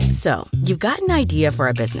So, you've got an idea for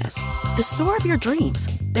a business. The store of your dreams.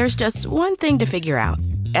 There's just one thing to figure out.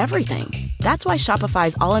 Everything. That's why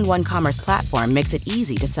Shopify's all-in-one commerce platform makes it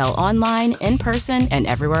easy to sell online, in person, and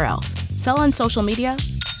everywhere else. Sell on social media,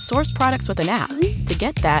 source products with an app to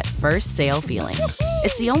get that first sale feeling.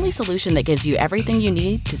 It's the only solution that gives you everything you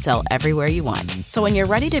need to sell everywhere you want. So when you're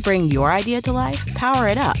ready to bring your idea to life, power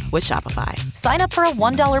it up with Shopify. Sign up for a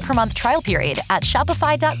 $1 per month trial period at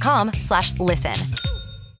shopify.com/listen.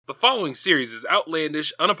 The following series is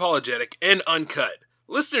outlandish, unapologetic, and uncut.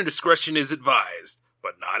 Listener discretion is advised,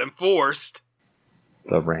 but not enforced.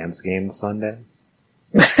 The Rams game Sunday?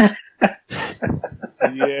 Yeah,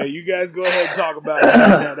 you guys go ahead and talk about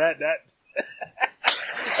that.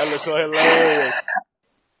 That looks so hilarious.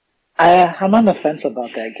 I'm on the fence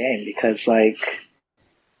about that game because,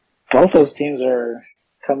 both those teams are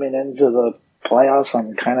coming into the playoffs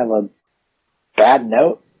on kind of a bad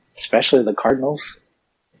note, especially the Cardinals.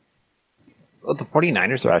 Well, the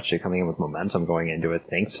 49ers are actually coming in with momentum going into it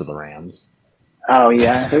thanks to the Rams. Oh,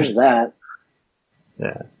 yeah, there's that.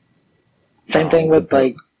 Yeah. Same thing with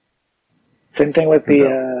the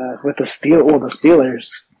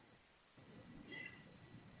Steelers.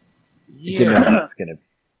 Yeah.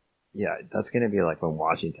 That's gonna be like when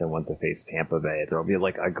Washington went to face Tampa Bay. There'll be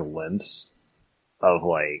like a glimpse of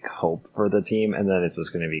hope for the team, and then it's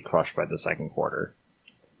just gonna be crushed by the second quarter.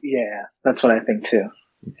 Yeah, that's what I think too.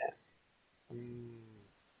 Yeah.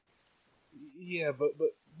 Yeah, but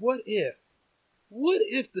what if? What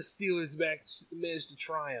if the Steelers managed to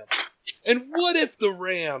triumph? And what if the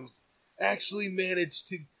Rams actually managed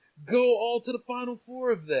to go all to the Final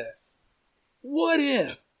Four of this? What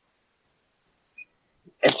if?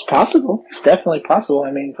 It's possible. It's definitely possible.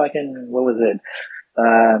 I mean, what was it?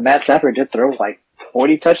 Matt Stafford did throw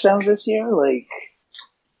 40 touchdowns this year.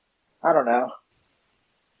 I don't know.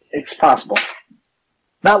 It's possible.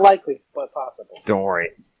 Not likely, but possible. Don't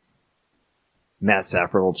worry. Matt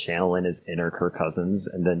Stafford will channel in his inner Kirk Cousins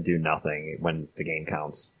and then do nothing when the game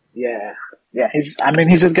counts. Yeah. He's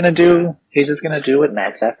just gonna do what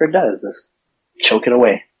Matt Stafford does. Just choke it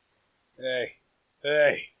away. Hey,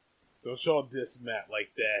 don't y'all diss Matt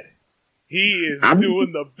like that. He is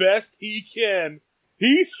doing the best he can.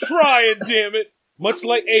 He's trying, damn it. Much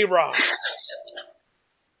like A-Rod.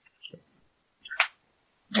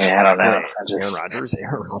 Yeah, I don't know.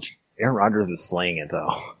 Aaron Rodgers is slaying it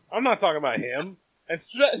though. I'm not talking about him. And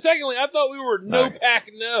secondly, I thought we were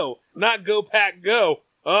Pack No, not Go Pack Go.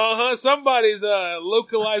 Somebody's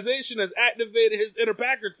localization has activated his inner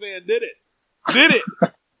Packers fan. Did it?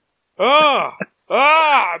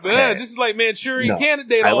 Man, just like Manchurian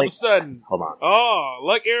Candidate all of a sudden. Hold on.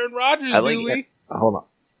 Like Aaron Rodgers, Hold on.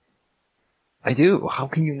 I do. How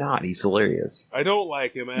can you not? He's hilarious. I don't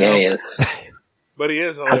like him, Al. Yeah, he is. But he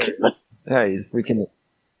is hilarious.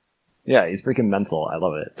 Yeah, he's freaking mental. I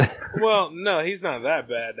love it. Well, no, he's not that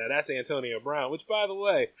bad. Now, that's Antonio Brown, which, by the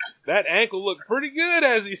way, that ankle looked pretty good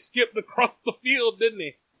as he skipped across the field, didn't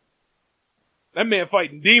he? That man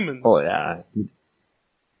fighting demons. Oh, yeah.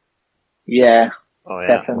 Yeah. Oh,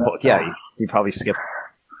 yeah. Definitely. Well, yeah, he probably skipped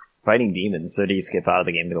fighting demons. So did he skip out of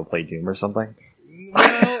the game to go play Doom or something?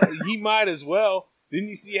 Well, he might as well. Didn't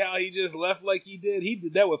you see how he just left like he did? He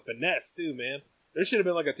did that with finesse, too, man. There should have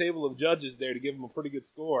been a table of judges there to give him a pretty good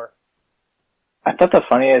score. I thought the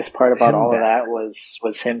funniest part about all of that was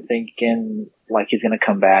him thinking he's going to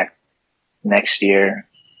come back next year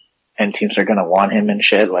and teams are going to want him and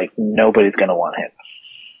shit. Nobody's going to want him.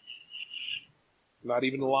 Not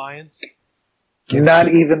even the Lions? Not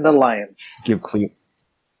even the Lions. Give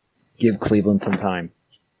Cleveland some time.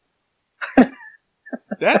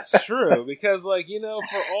 That's true, because,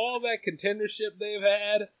 for all that contendership they've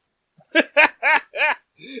had,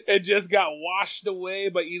 it just got washed away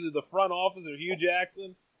by either the front office or Hugh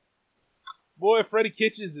Jackson. Boy, Freddie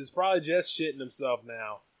Kitchens is probably just shitting himself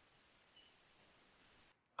now.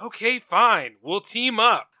 Okay, fine. We'll team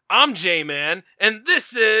up. I'm J-Man, and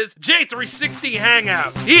this is J360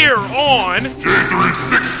 Hangout here on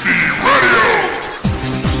J360 Radio!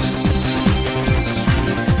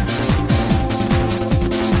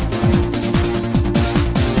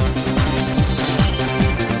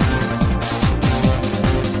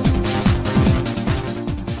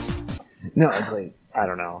 No, it's I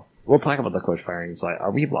don't know. We'll talk about the coach firings.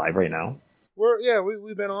 Are we live right now?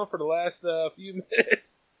 We've been on for the last few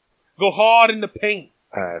minutes. Go hard in the paint.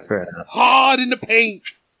 Fair enough. Hard in the paint.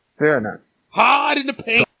 Fair enough. Hard in the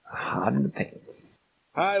paint. Hard in the paint.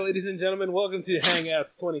 Hi, ladies and gentlemen. Welcome to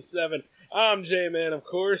Hangouts 27. I'm J-Man, of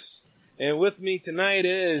course. And with me tonight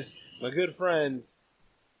is my good friends.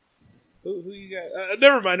 Who you got?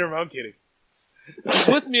 Never mind. I'm kidding.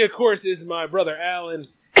 With me, of course, is my brother Alan.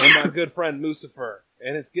 and my good friend Lucifer.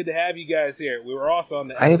 And it's good to have you guys here. We were also on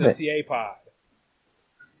the I have SMTA pod.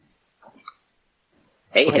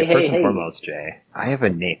 Hey, Okay, hey, first hey, and hey. foremost, Jay, I have a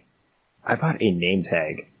name. I bought a name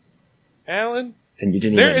tag, Alan, and you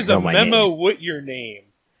didn't there even is a know my memo name. with your name.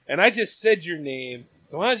 And I just said your name.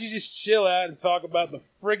 So why don't you just chill out and talk about the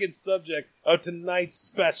friggin' subject of tonight's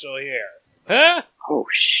special here? Huh?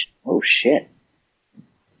 Oh shit.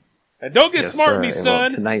 And don't get Yes, smart sir. me, Well,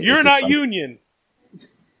 son. tonight You're is a not Sun- union.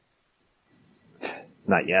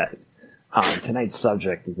 Not yet. Tonight's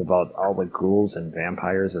subject is about all the ghouls and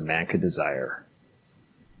vampires a man could desire.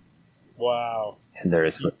 Wow. And there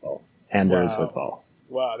is football. And there is Wow. football.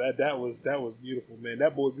 Wow, that was beautiful, man.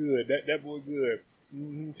 That boy good. That boy good.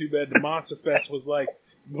 Too bad the Monster Fest was like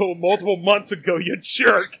multiple months ago, you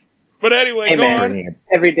jerk. But anyway, Hey go man, on. Bringing it-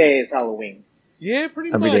 every day is Halloween. Yeah,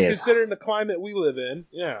 pretty Every much, day is- considering the climate we live in.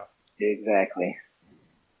 Yeah. Exactly.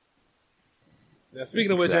 Now,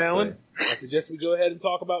 speaking of which, Exactly. Alan, I suggest we go ahead and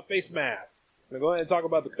talk about face masks. Now, go ahead and talk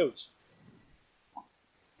about the coach.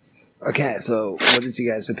 Okay, so what is you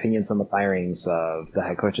guys' opinions on the firings of the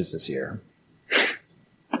head coaches this year?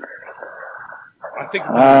 I think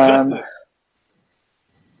it's injustice.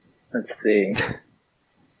 Let's see.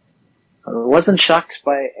 I wasn't shocked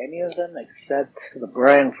by any of them except the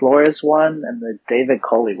Brian Flores one and the David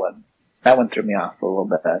Coley one. That one threw me off a little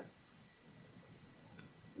bit.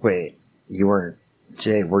 Wait, you weren't...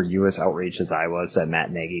 Jay, were you as outraged as I was that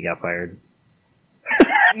Matt Nagy got fired?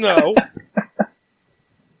 No.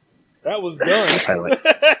 That was done.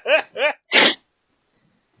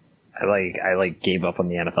 I gave up on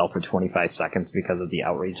the NFL for 25 seconds because of the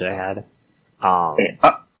outrage I had.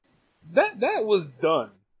 That was done.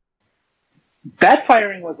 That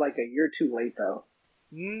firing was like a year too late, though.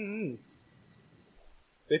 Mm-hmm.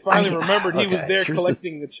 They finally remembered he was okay, there here's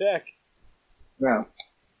collecting the check. No.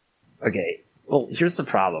 Okay, well, here's the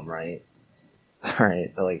problem, right?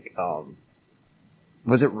 Alright,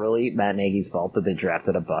 was it really Matt Nagy's fault that they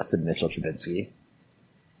drafted a busted Mitchell Trubisky?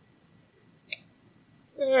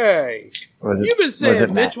 Hey, Was it, you've been was saying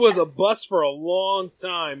it Mitch was a bust for a long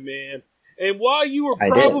time, man. And while you were I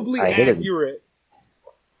did. probably I did. accurate,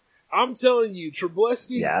 I'm telling you,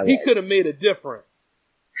 Trubisky, Yeah, he yes. could have made a difference.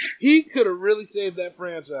 He could have really saved that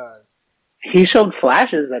franchise. He showed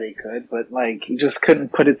flashes that he could, but like he just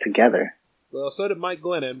couldn't put it together. Well, so did Mike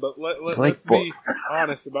Glennon, but Blake let's be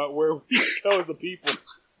honest about where we go as a people.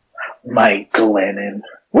 Mike Glennon.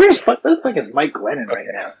 Where the fuck is Mike Glennon right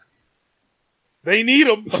now? They need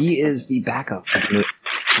him. He is the backup.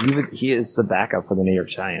 He is the backup for the New York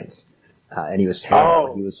Giants, and he was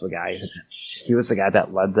terrible. Oh. He was the guy. He was the guy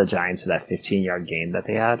that led the Giants to that 15-yard gain that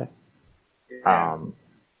they had.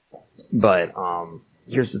 But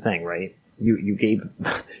here's the thing, right? You gave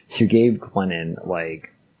Glennon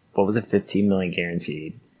what was it, $15 million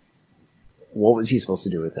guaranteed. What was he supposed to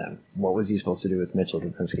do with him? What was he supposed to do with Mitchell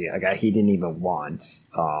Trubisky, a guy he didn't even want?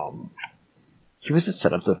 He was just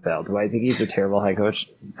set up to fail. Do I think he's a terrible head coach?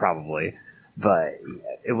 Probably. But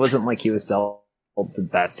it wasn't like he was dealt the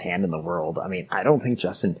best hand in the world. I mean, I don't think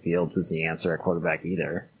Justin Fields is the answer at quarterback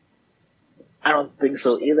either. I don't think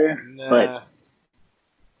so either. Nah.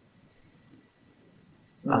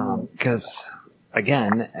 Because,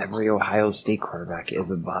 again, every Ohio State quarterback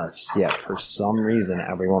is a bust, yet for some reason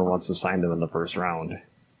everyone wants to sign them in the first round.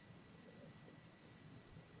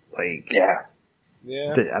 Yeah.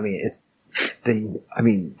 Yeah. 2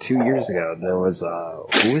 years ago, there was,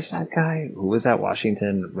 who was that guy? Who was that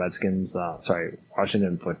Washington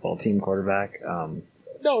Washington football team quarterback? No.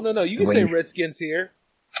 You can Dwayne- say Redskins here.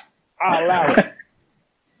 I'll allow it.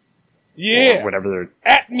 Yeah. Or whatever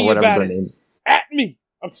At me their about it. names. At me.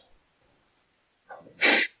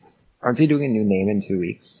 Aren't they doing a new name in 2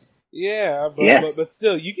 weeks? Yeah, Yes. but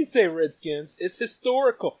still, you can say Redskins. It's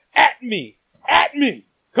historical. At me. At me.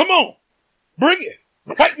 Come on. Bring it.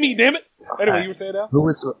 Fight me, damn it. Anyway, you were saying that? He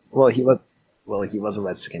was a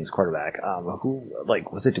Redskins quarterback.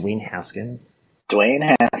 Was it Dwayne Haskins?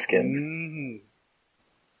 Dwayne Haskins. Mm-hmm.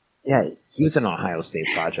 Yeah, he was an Ohio State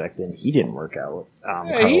project, and he didn't work out.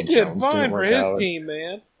 Yeah, he Carl did Jones fine didn't for work his out. team,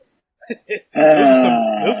 man.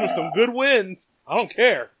 Those were some good wins. I don't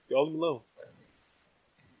care. Y'all leave me alone.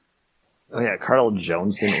 Oh yeah, Carl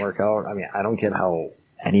Jones didn't work out. I mean, I don't get how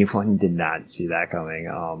anyone did not see that coming.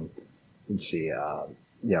 Let's see,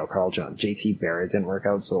 Carl Jones, JT Barrett didn't work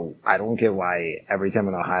out, so I don't get why every time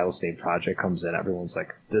an Ohio State project comes in, everyone's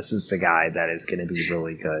like, this is the guy that is going to be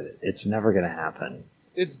really good. It's never going to happen.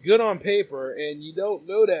 It's good on paper, and you don't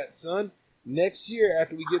know that, son. Next year,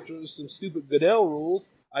 after we get through some stupid Goodell rules,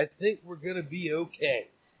 I think we're going to be okay.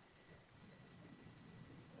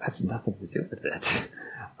 has nothing to do with it.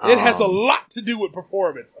 It has a lot to do with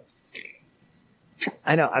performance.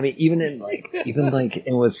 I know. I mean, even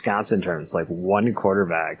in Wisconsin terms, like one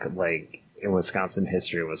quarterback, like in Wisconsin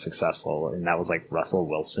history was successful, and that was like Russell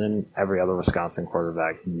Wilson. Every other Wisconsin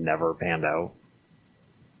quarterback never panned out.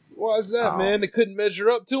 Why is that, man? They couldn't measure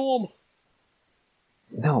up to him.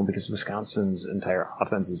 No, because Wisconsin's entire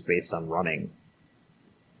offense is based on running.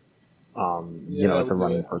 It's a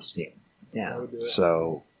running first team. Yeah.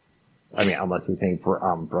 So, I mean, unless you think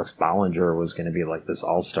Brooks Bollinger was going to be like this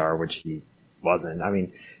all-star, which he wasn't. I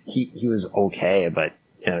mean, he was okay, but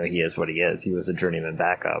he is what he is. He was a journeyman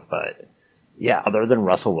backup, but yeah, other than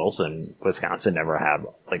Russell Wilson, Wisconsin never had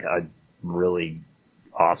like a really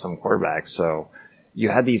awesome quarterback. So you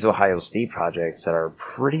had these Ohio State projects that are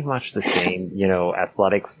pretty much the same,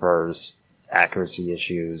 athletic first, accuracy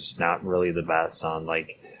issues, not really the best on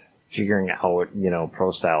like figuring out,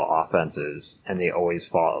 pro style offenses, and they always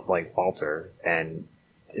falter. And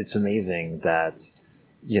it's amazing that,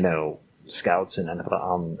 scouts and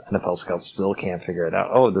NFL scouts still can't figure it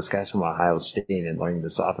out. Oh, this guy's from Ohio State and learning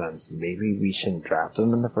this offense. Maybe we shouldn't draft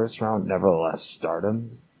him in the first round. Nevertheless, start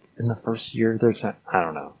him in the first year. I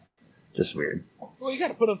don't know. Just weird. Well, you got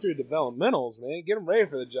to put him through developmentals, man. Get him ready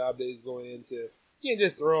for the job that he's going into. You can't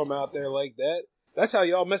just throw him out there like that. That's how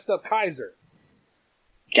y'all messed up Kaiser.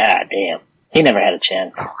 God damn. He never had a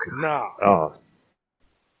chance. Nah. Oh,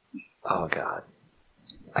 God.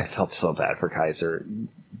 I felt so bad for Kaiser.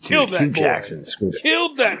 Killed that boy.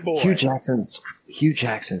 Killed that boy. Hugh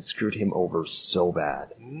Jackson screwed him over so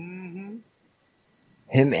bad. Mm-hmm.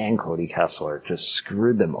 Him and Cody Kessler just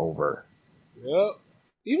screwed them over. Yep.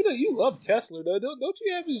 Even though you love Kessler, though, don't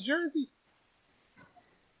you have his jersey?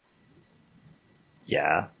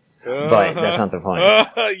 Yeah. But that's not the point.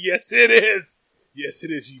 Yes, it is. Yes,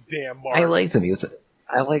 it is, you damn mark. I liked him. He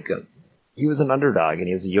was an underdog, and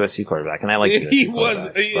he was a USC quarterback, and I liked USC He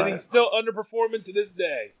was, and he's still underperforming to this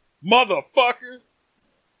day. Motherfucker.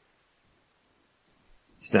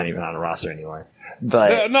 He's not even on a roster anymore.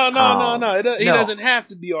 But No. He doesn't have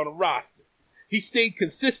to be on a roster. He stayed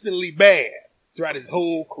consistently bad throughout his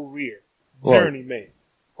whole career. Journeyman.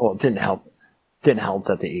 Well, it didn't help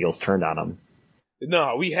that the Eagles turned on him.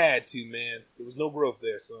 No, we had to, man. There was no growth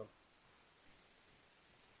there, son.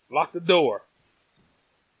 Lock the door.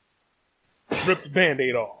 Rip the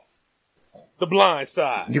Band-Aid off. The blind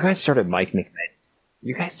side. You guys started Mike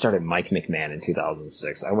McMahon in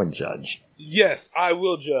 2006. I wouldn't judge. Yes, I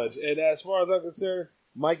will judge. And as far as I'm concerned,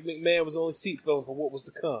 Mike McMahon was only seat filling for what was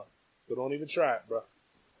to come. So don't even try it, bro.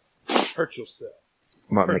 Hurt yourself.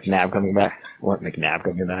 McNabb coming back? What, McNabb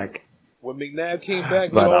coming back? When McNabb came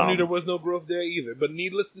back, we all knew there was no growth there either. But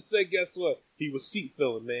needless to say, guess what? He was seat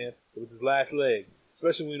filling, man. It was his last leg.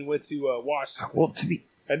 Especially when he went to Washington.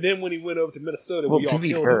 And then when he went over to Minnesota, we all killed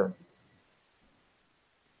him.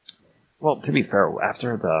 Well, to be fair,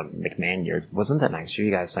 after the McMahon year, wasn't that next year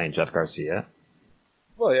you guys signed Jeff Garcia?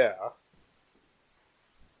 Well, yeah.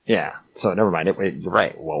 Yeah, so never mind. You're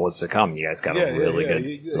right. What was to come? You guys got a really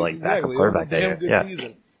good backup quarterback there. Yeah.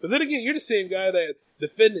 Season. But then again, you're the same guy that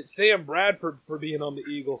defended Sam Bradford for being on the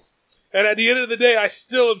Eagles. And at the end of the day, I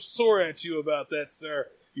still am sore at you about that, sir.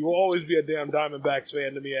 You will always be a damn Diamondbacks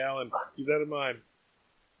fan to me, Alan. Keep that in mind.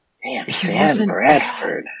 Damn, Sam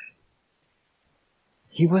Bradford.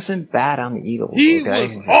 He wasn't bad on the Eagles. He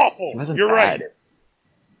was awful. He wasn't You're bad. right.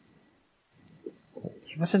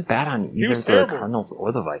 He wasn't bad on either the Cardinals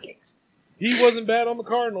or the Vikings. He wasn't bad on the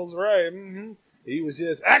Cardinals, right? Mm-hmm. He was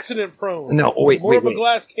just accident prone. No, wait. More of a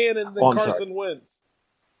glass cannon than Carson Wentz.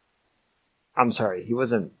 I'm sorry. He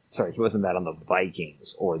wasn't bad on the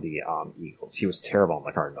Vikings or the Eagles. He was terrible on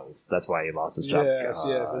the Cardinals. That's why he lost his job. Yes.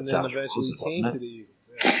 And then eventually he came to the Eagles.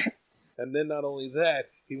 Yeah. And then not only that,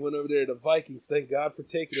 he went over there to the Vikings. Thank God for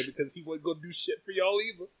taking it, because he wasn't going to do shit for y'all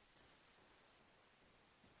either.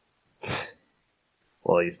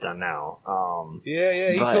 Well, he's done now.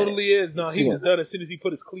 He totally is. No, he was done as soon as he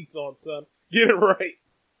put his cleats on, son. Get it right.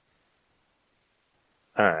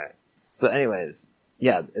 All right. So, anyways,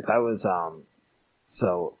 yeah. If I was,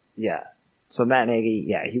 so Matt Nagy,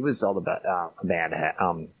 yeah, he was all a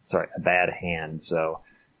bad hand. So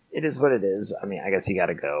it is what it is. I mean, I guess he got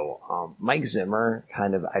to go. Mike Zimmer,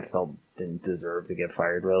 I felt didn't deserve to get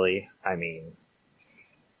fired. Really. I mean,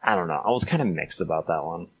 I don't know. I was kind of mixed about that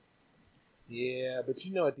one. Yeah, but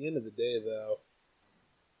at the end of the day, though,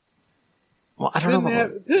 well, I don't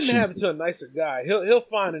know. Couldn't have it to a nicer guy. He'll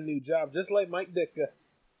find a new job, just like Mike Ditka.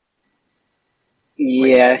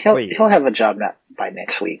 Yeah, he'll have a job by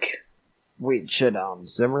next week. Wait, should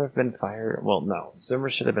Zimmer have been fired? Well, no, Zimmer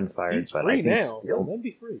should have been fired. He's free now. Let him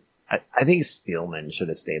be free. I think Spielman should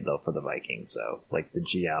have stayed though for the Vikings. So like the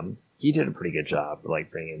GM, he did a pretty good job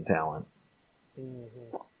like bringing in talent.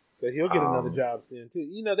 Mm-hmm. But he'll get another job soon too.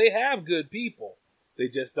 You know, they have good people. They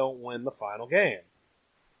just don't win the final game.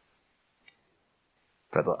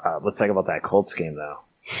 But let's talk about that Colts game though.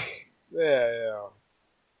 Yeah.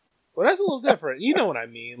 Well, that's a little different. You know what I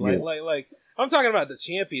mean? Like I'm talking about the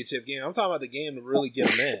championship game. I'm talking about the game to really get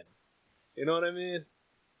them in. You know what I mean?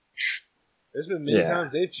 There's been many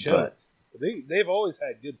times they've choked. But they've always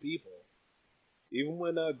had good people. Even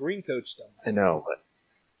when Green coached them. I know,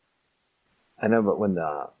 but when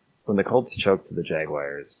the Colts choked to the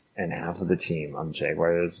Jaguars and half of the team on the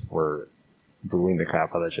Jaguars were booing the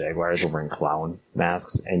crap out of the Jaguars and wearing clown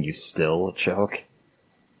masks and you still choke?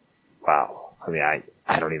 Wow. I mean, I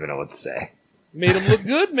don't even know what to say. Made them look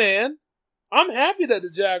good, man. I'm happy that the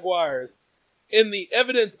Jaguars, in the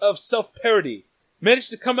evidence of self-parody, managed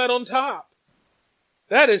to come out on top.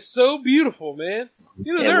 That is so beautiful, man.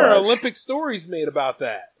 You know, there are Olympic stories made about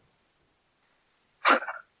that.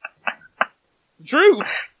 It's true.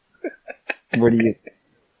 Where do you think?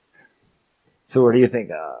 Who do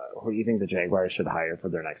you think the Jaguars should hire for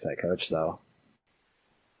their next head coach, though?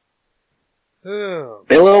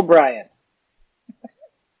 Bill O'Brien.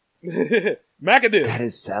 McAdoo. That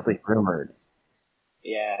is sadly rumored.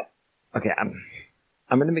 Yeah. Okay, I'm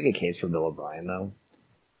going to make a case for Bill O'Brien, though.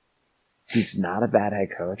 He's not a bad head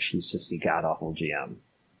coach. He's just a god-awful GM.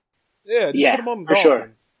 Yeah, just put him on the for sure.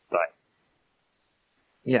 Dolphins. But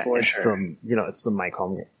yeah, For it's sure. it's a Mike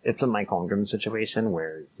Holmgren situation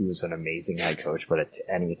where he was an amazing head coach, but at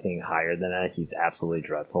anything higher than that, he's absolutely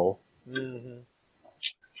dreadful. Mm-hmm.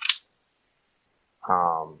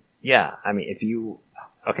 Yeah, I mean, if you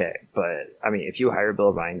hire Bill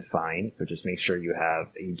O'Brien, fine, but just make sure you have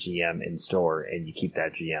a GM in store and you keep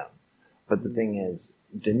that GM. But the thing is,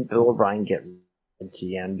 didn't Bill O'Brien get a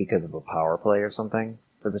GM because of a power play or something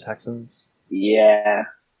for the Texans? Yeah.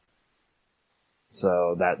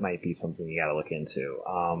 So that might be something you gotta look into.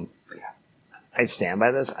 I stand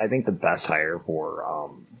by this. I think the best hire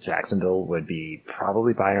for Jacksonville would be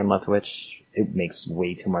probably Byron Leftwich. It makes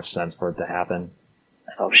way too much sense for it to happen.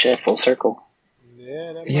 Oh shit, full circle.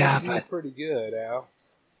 Yeah, that might be pretty good, Al.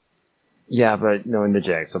 Yeah, but knowing the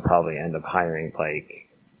Jags will probably end up hiring, like,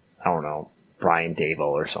 I don't know, Brian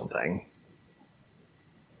Dable or something.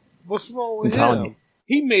 What's wrong with I'm telling him? you.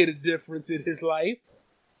 He made a difference in his life.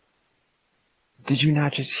 Did you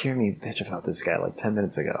not just hear me bitch about this guy like 10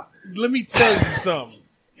 minutes ago? Let me tell you something.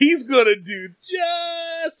 He's gonna do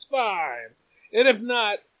just fine. And if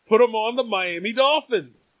not, put him on the Miami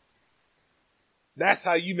Dolphins. That's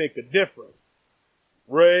how you make a difference.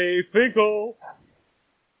 Ray Finkel.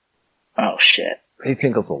 Oh shit. Ray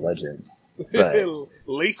Finkel's a legend. But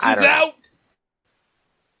Laces I don't know. out.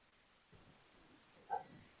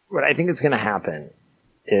 What I think is going to happen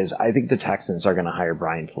is I think the Texans are going to hire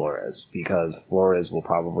Brian Flores because Flores will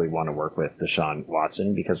probably want to work with Deshaun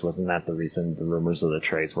Watson because wasn't that the reason the rumors of the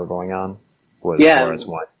trades were going on? Flores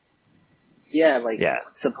won. Yeah,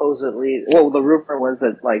 supposedly, well, the rumor was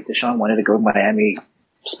that, like, Deshaun wanted to go to Miami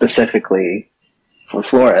specifically for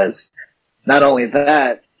Flores. Not only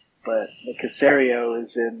that, but Nick Caserio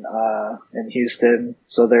is in Houston,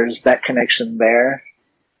 so there's that connection there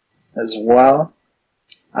as well.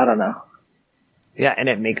 I don't know. Yeah, and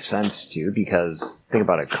it makes sense, too, because think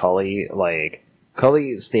about it, Cully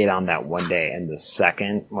stayed on that one day, and the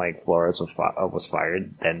second, Flores was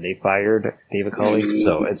fired, then they fired David Culley,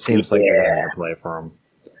 so it seems like they're going to play for him.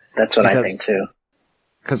 That's what I think, too.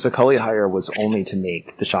 Because the Culley hire was only to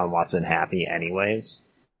make Deshaun Watson happy anyways.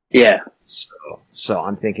 Yeah. So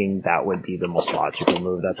I'm thinking that would be the most logical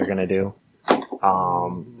move that they're going to do.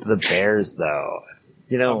 The Bears, though,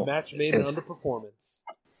 A match made in underperformance.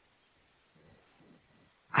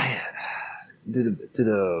 I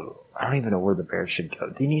don't even know where the Bears should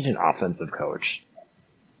go. They need an offensive coach.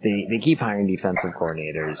 They keep hiring defensive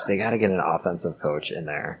coordinators. They got to get an offensive coach in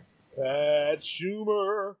there. Pat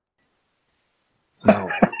Schumer. No,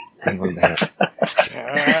 anyone better.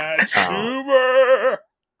 Pat Schumer.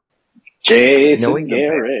 Jason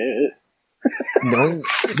Garrett. Okay,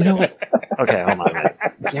 hold on a minute.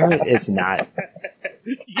 Garrett is not.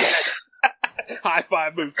 Yes. High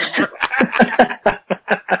five, Booster.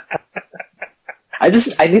 I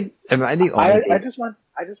just want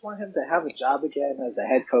him to have a job again as a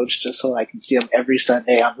head coach, just so I can see him every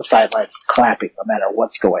Sunday on the sidelines clapping, no matter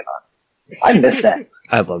what's going on. I miss that.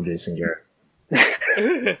 I love Jason Garrett.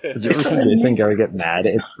 Did you ever see Jason Garrett get mad?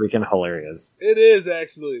 It's freaking hilarious. It is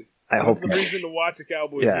actually. I hope the reason to watch a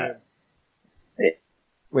Cowboys game.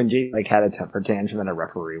 when Jay like had a temper tantrum and a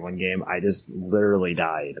referee one game, I just literally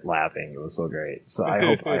died laughing. It was so great. So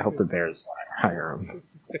I hope the Bears hire him.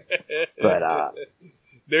 But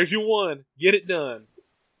there's your one. Get it done.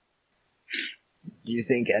 do you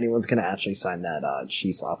think anyone's going to actually sign that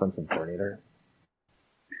Chiefs offensive coordinator?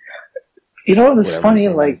 You know what's Whatever funny? his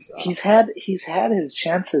name Like is, he's had his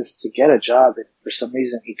chances to get a job, and for some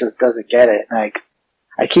reason he just doesn't get it. Like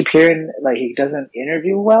I keep hearing like he doesn't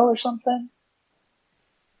interview well or something.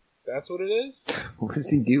 That's what it is? What does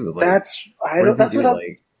he do? Like, That's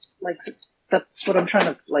what I'm trying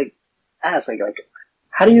to like ask.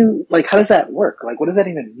 Like how does that work? Like what does that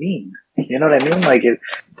even mean? You know what I mean? Like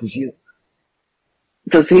does he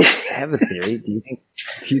have a theory? Do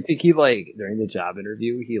you think he like during the job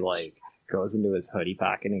interview he like goes into his hoodie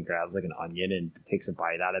pocket and grabs like an onion and takes a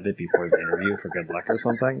bite out of it before the interview for good luck or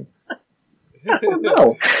something? I don't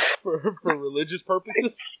know. for religious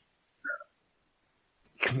purposes?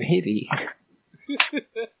 Maybe.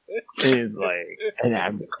 It's like, and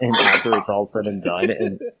after it's all said and done,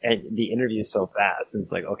 and the interview is so fast, and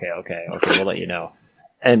it's like, okay, we'll let you know.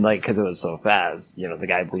 And like, cause it was so fast, you know, the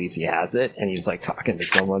guy believes he has it, and he's like talking to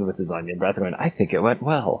someone with his onion breath going, I think it went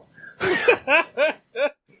well.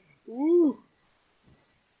 Ooh.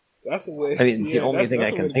 That's the way. I mean, it's the only thing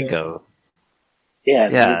I can think of.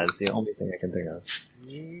 Yeah, it's the only thing I can think of.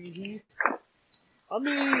 Mm-hmm. I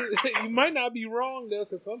mean, you might not be wrong though,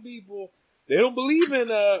 because some people they don't believe in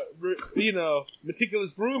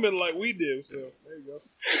meticulous grooming like we do. So there you go.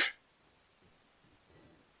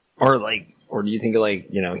 Or do you think like,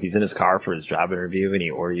 you know, he's in his car for his job interview and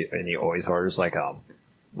he always orders like a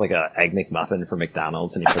Egg McMuffin from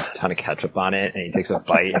McDonald's and he puts a ton of ketchup on it and he takes a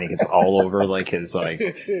bite and it gets all over like his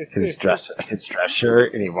dress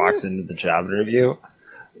shirt and he walks into the job interview.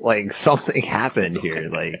 Like something happened here.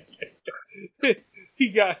 Like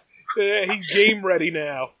he's game ready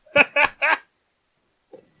now.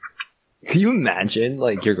 Can you imagine,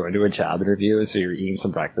 like, you're going to a job interview, so you're eating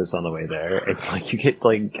some breakfast on the way there, and, like, you get,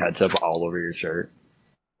 like, ketchup all over your shirt?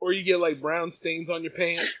 Or you get, like, brown stains on your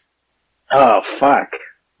pants? Oh, fuck.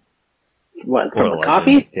 What, from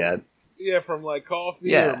coffee? Yeah. Yeah, from, like,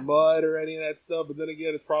 coffee or mud or any of that stuff, but then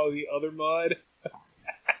again, it's probably the other mud.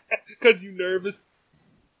 Because you're nervous.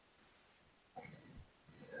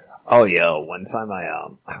 Oh, yo, one time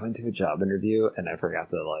I went to a job interview, and I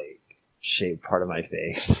forgot to, like, shave part of my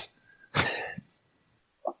face.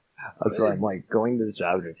 So I'm like going to this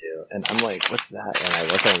job interview and I'm like, what's that? And I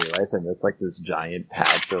look and I realize and it's like this giant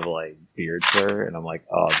patch of like beard fur and I'm like,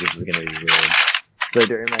 oh, this is gonna be weird. So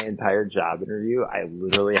during my entire job interview, I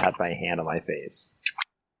literally had my hand on my face.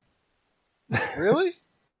 Really?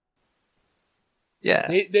 Yeah.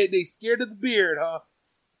 They scared of the beard, huh?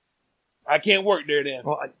 I can't work there then.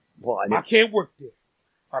 I can't work there.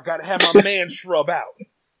 I gotta have my man shrub out.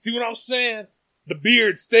 See what I'm saying? The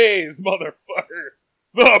beard stays, motherfuckers.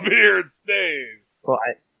 The beard stays. Well,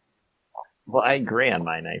 I gray on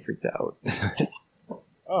mine. I freaked out.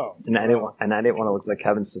 Oh. And I didn't want to look like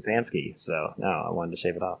Kevin Stefanski, so no, I wanted to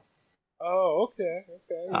shave it off. Oh, okay.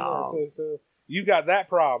 Yeah, so you got that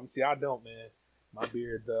problem. See, I don't, man. My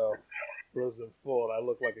beard though grows in full, and I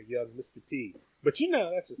look like a young Mr. T. But you know,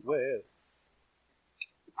 that's just the way it is.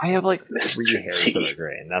 I have like 3 hairs that are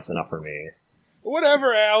gray, and that's enough for me.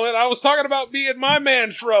 Whatever, Alan. I was talking about being my man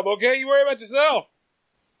shrub, okay? You worry about yourself.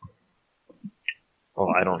 Well,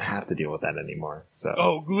 I don't have to deal with that anymore, so...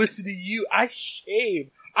 Oh, listen to you. I shave.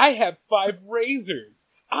 I have 5 razors.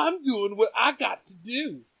 I'm doing what I got to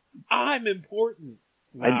do. I'm important.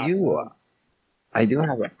 I do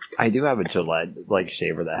have a Gillette, like,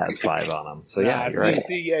 shaver that has 5 on them, so yeah, you're right.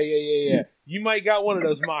 Yeah. You might got one of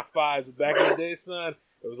those Mach 5s, but back in the day, son,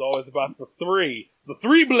 it was always about the 3. The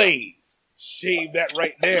 3 blades. Shave that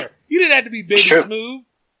right there. You didn't have to be baby smooth.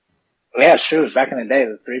 Yeah, sure. Back in the day,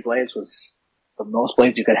 the 3 blades was the most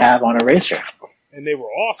blades you could have on a razor. And they were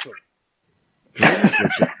awesome.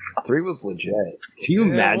 3 was legit. Can you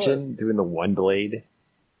imagine doing the 1 blade?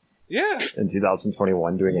 Yeah. In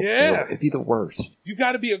 2021, doing a single? It'd be the worst. You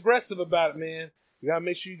got to be aggressive about it, man. You got to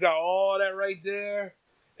make sure you got all that right there.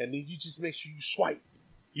 And then you just make sure you swipe.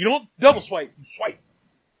 You don't double swipe, you swipe.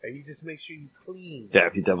 And you just make sure you clean. Yeah,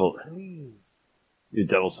 if you double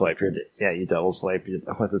swipe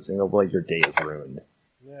with a single blade, your day is ruined.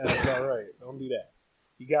 Yeah, that's all right. Don't do that.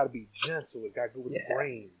 You got to be gentle. It got to go with the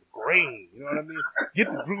grain. The grain. You know what I mean? Get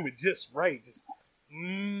the grooming just right. Just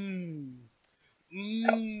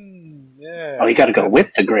yeah. Oh, you got to go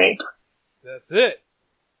with the grain. That's it.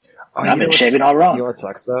 Oh, I've been shaving all wrong. You know what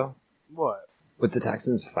sucks though? What? With the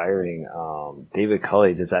Texans firing David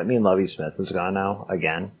Culley, does that mean Lovie Smith is gone now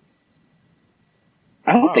again?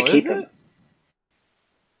 I hope they keep him.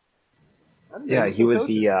 Yeah, he was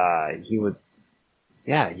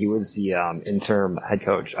the interim head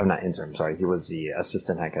coach. I'm not interim. Sorry, he was the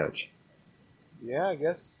assistant head coach. Yeah, I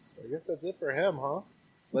guess that's it for him, huh?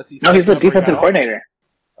 He's the defensive coordinator.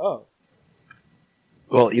 Oh,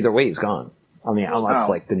 Well, either way, he's gone. I mean, unless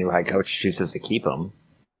like the new head coach chooses to keep him.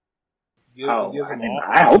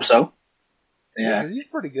 I hope so. Yeah, he's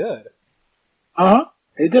pretty good.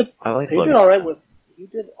 He did. I like. He did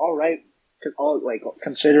all right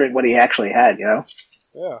considering what he actually had. You know.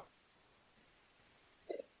 Yeah.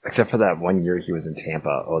 Except for that one year he was in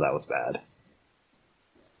Tampa. Oh, that was bad.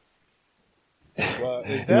 Well,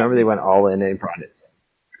 Remember they went all in and brought it.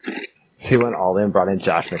 They went all in, brought in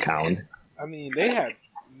Josh McCown. I mean, they had.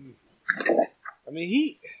 I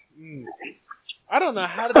mean, I don't know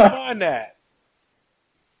how to define that.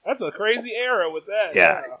 That's a crazy era with that.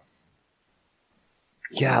 Yeah.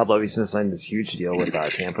 Yeah, Lovie Smith signed this huge deal with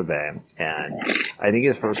Tampa Bay, and I think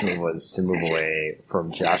his first move was to move away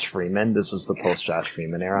from Josh Freeman. This was the post-Josh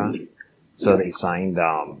Freeman era. So they signed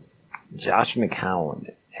Josh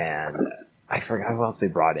McCown, and I forgot who else they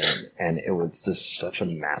brought in, and it was just such a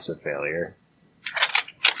massive failure.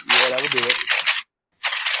 Yeah, that would do it.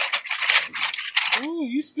 Ooh,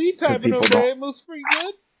 you speed typing over there. It moves pretty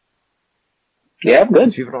good. Yeah, good.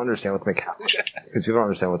 Because people don't understand with McCown.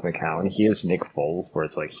 He is Nick Foles, where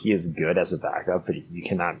it's like he is good as a backup, but you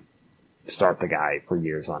cannot start the guy for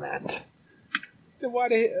years on end. Then why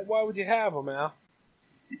would you have him, Al?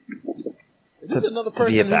 Is this another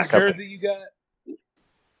person whose jersey you got?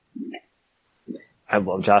 I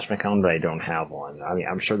love Josh McCown, but I don't have one. I mean,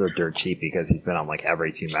 I'm sure they're dirt cheap because he's been on like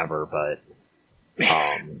every team ever, but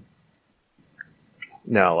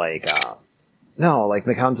No,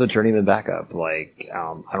 McCown's a journeyman backup. I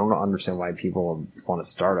don't understand why people want to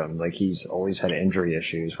start him. Like, he's always had injury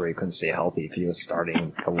issues where he couldn't stay healthy if he was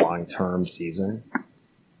starting a long-term season.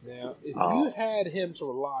 Now, if you had him to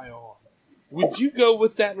rely on, would you go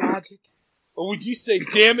with that logic? Or would you say,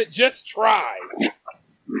 damn it, just try?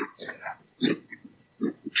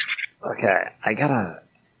 Okay, I gotta...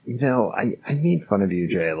 I made fun of you,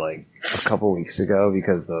 Jay, like, a couple weeks ago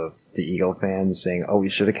because of the Eagle fans saying, oh, we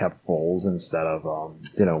should have kept Foles instead of,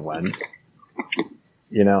 Wentz.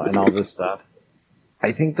 And all this stuff.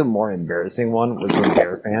 I think the more embarrassing one was when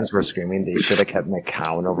Bear fans were screaming they should have kept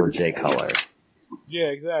McCown over Jay Cutler. Yeah,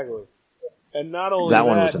 exactly. And not only that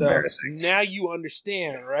one was embarrassing. Now you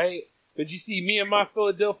understand, right? But you see, me and my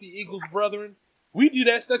Philadelphia Eagles brethren, we do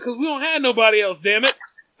that stuff because we don't have nobody else, damn it.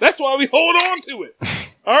 That's why we hold on to it.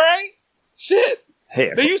 All right? Shit.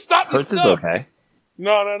 Hey, now you stop this Hurts stuff. is okay.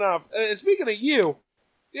 No. Speaking of you,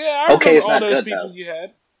 yeah, I remember all those people though. You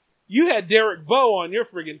had. You had Derek Bowe on your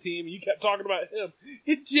friggin' team, and you kept talking about him.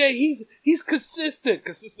 Jay, he's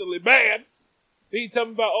consistently bad. Then you tell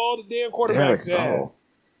me about all the damn quarterbacks you had.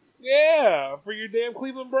 Yeah, for your damn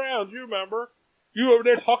Cleveland Browns, you remember. You were over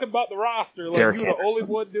there talking about the roster like Derek you were the only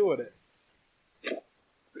one doing it.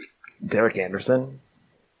 Derek Anderson?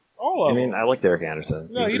 All of them. I mean, I like Derek Anderson.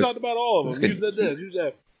 No, he talked about all of them. You said this. You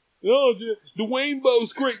said, oh, Dwayne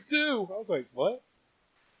Bowe's great too. I was like, what?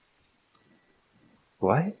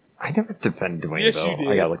 What? I never defended Dwayne yes, Bowe. You did.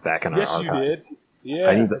 I gotta look back in our archives. Yes, you did.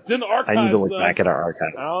 Yeah, it's in the archives. I need to look back at our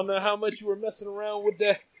archives. I don't know how much you were messing around with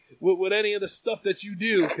that, with any of the stuff that you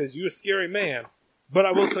do, because you're a scary man. But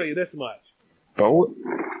I will tell you this much: Bowe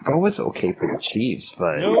was okay for the Chiefs,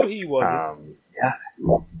 but no, he wasn't. Yeah.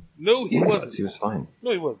 No, he wasn't. He was fine.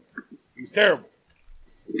 No, he wasn't. He was terrible.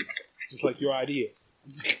 Just like your ideas.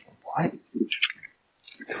 What?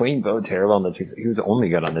 Dwayne Bowe terrible on the Chiefs. He was only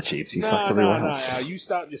good on the Chiefs. He sucked everyone else. You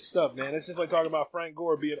stop your stuff, man. It's just like talking about Frank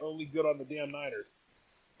Gore being only good on the damn Niners.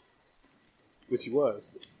 Which he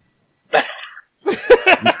was.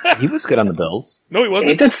 He was good on the Bills. No, he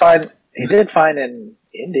wasn't. He did fine in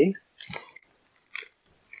Indy.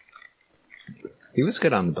 He was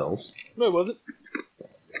good on the Bills. No, he wasn't.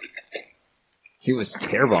 He was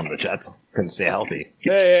terrible on the Jets. Couldn't stay healthy.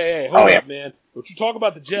 Hey, hold up, man. Don't you talk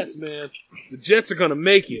about the Jets, man. The Jets are going to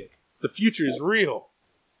make it. The future is real.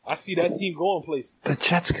 I see that team going places. The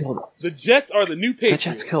Jets killed... The Jets are the new Patriots. The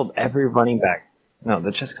Jets killed every running back. No, the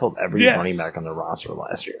Jets killed every running back on the roster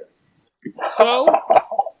last year. So,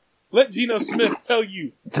 let Geno Smith tell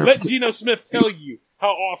you. Let Geno Smith tell you how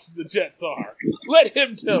awesome the Jets are. Let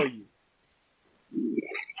him tell you.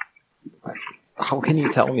 How can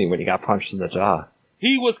you tell me when he got punched in the jaw?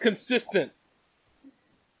 He was consistent.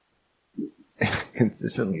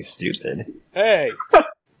 Consistently stupid. Hey,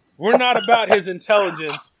 we're not about his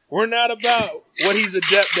intelligence. We're not about what he's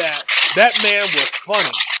adept at. That man was funny.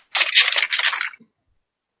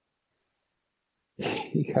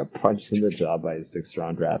 He got punched in the jaw by a 6th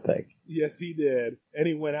round draft pick. Yes, he did. And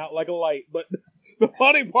he went out like a light. But the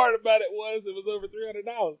funny part about it was over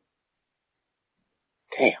 $300.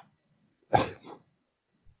 Damn.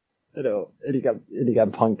 I know. And he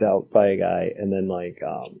got punked out by a guy, and then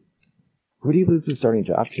who did he lose his starting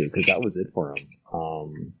job to? Because that was it for him.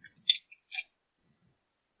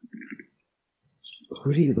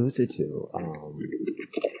 Who did he lose it to?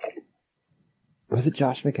 Was it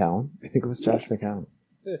Josh McCown? I think it was Josh McCown.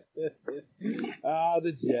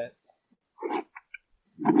 The Jets.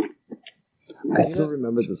 I still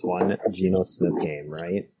remember this one Geno Smith game,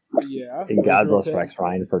 right? Yeah. And God bless Rex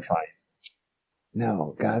Ryan for trying.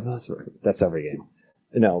 No, God bless. That's every game.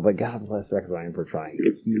 No, but God bless Rex Ryan for trying.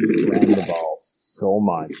 He ran the ball so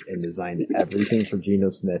much and designed everything for Geno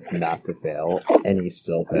Smith not to fail, and he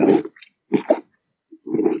still failed.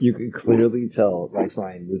 You could clearly tell Rex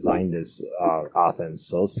Ryan designed this offense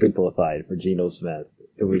so simplified for Geno Smith.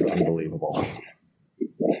 It was unbelievable.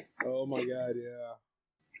 Oh my God, yeah.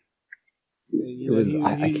 And,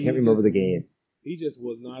 I can't remember the game. He just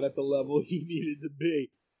was not at the level he needed to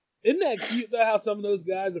be. Isn't that cute, though, how some of those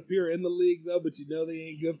guys appear in the league, though, but you know they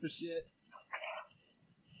ain't good for shit?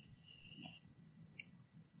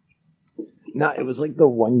 No, it was like the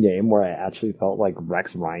one game where I actually felt like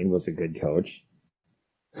Rex Ryan was a good coach.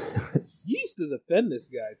 You used to defend this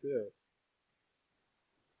guy, too.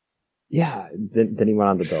 Yeah, then he went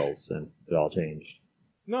on the Bills, and it all changed.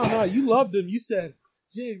 No, you loved him. You said,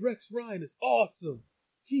 Jay, Rex Ryan is awesome.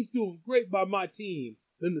 He's doing great by my team.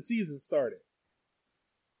 Then the season started.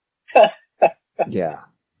 Yeah.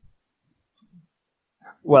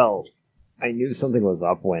 Well, I knew something was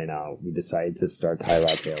up when we decided to start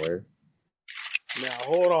Tyrod Taylor. Now,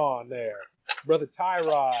 hold on there. Brother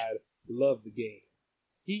Tyrod loved the game.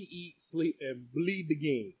 He eat, sleep, and bleed the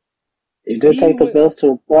game. He did take the Bills to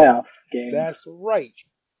a playoff game. That's right.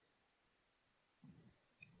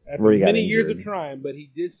 After Where he got many years injured. of trying, but he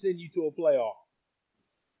did send you to a playoff.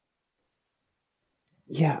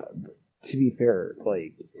 Yeah, to be fair,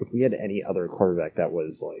 if we had any other quarterback that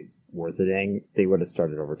was, worth a dang, they would have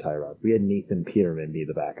started over Tyrod. We had Nathan Peterman be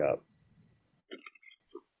the backup.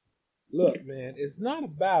 Look, man, it's not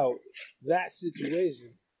about that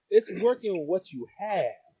situation. It's working with what you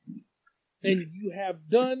have. And you have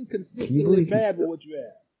done consistently bad with what you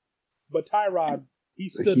have. But Tyrod, he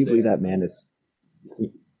stood Can you believe there. that man is?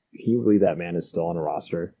 Can you believe that man is still on a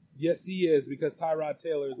roster? Yes, he is, because Tyrod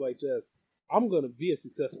Taylor is like this. I'm going to be a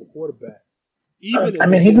successful quarterback. Even if it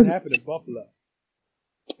didn't happen in Buffalo.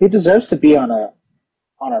 He deserves to be on a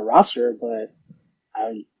roster, but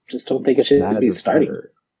I just don't think it should Not be as a starting.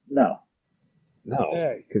 starter. No.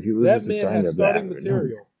 No, because he That loses the man starting has starting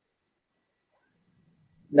material.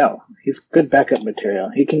 No. He's good backup material.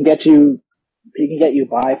 He can get you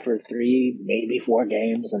by for 3, maybe 4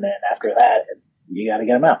 games, and then after that, you got to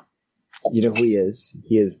get him out. You know who he is?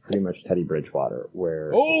 He is pretty much Teddy Bridgewater.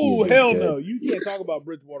 Where Oh, he's hell good. no. You can't talk about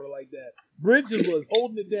Bridgewater like that. Bridges was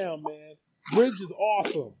holding it down, man. Bridge is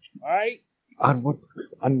awesome. All right? On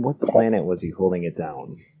what planet was he holding it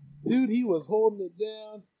down? Dude, he was holding it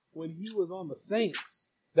down when he was on the Saints.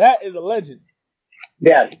 That is a legend.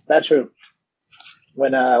 Yeah, that's true.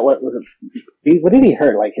 When, what was it? What did he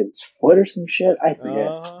hurt? Like his foot or some shit? I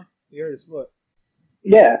forget. He hurt his foot.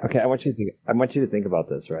 Yeah. Okay, I want you to think about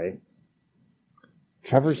this, right?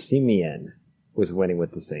 Trevor Siemian was winning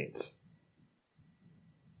with the Saints.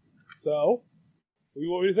 So, what do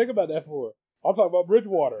you want me to think about that for? I'm talking about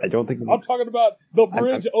Bridgewater. I don't think. I'm talking about the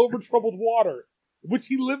bridge over troubled waters, which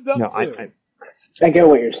he lived up to. I get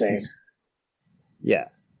what you're saying. Yeah,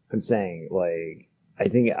 I'm saying I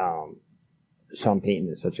think Sean Payton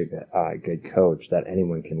is such a good coach that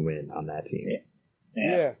anyone can win on that team.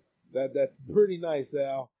 Yeah, that's pretty nice,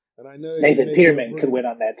 Al. And I know Nathan Peterman could win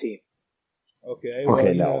on that team. Okay.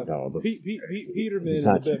 Okay, well, no. Peterman is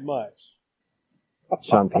a bit much.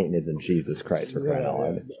 Sean Payton isn't Jesus Christ for crying out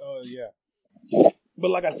loud. Oh yeah.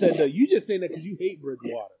 But like I said, though, you just saying that because you hate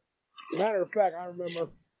Bridgewater. Matter of fact, I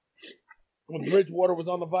remember when Bridgewater was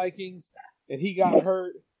on the Vikings and he got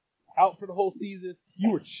hurt, out for the whole season.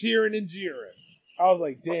 You were cheering and jeering. I was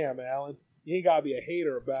like, "Damn, Alan, you ain't gotta be a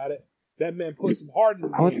hater about it. That man put some heart in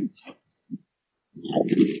the game."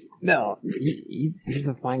 No, he's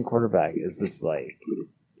a fine quarterback. It's just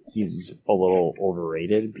he's a little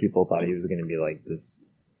overrated. People thought he was going to be like this.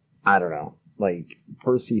 I don't know.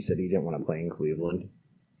 Percy said he didn't want to play in Cleveland,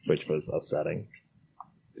 which was upsetting.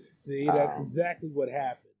 See, that's exactly what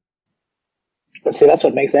happened. But see, that's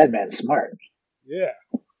what makes that man smart. Yeah.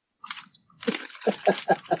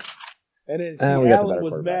 And then we got the Allen better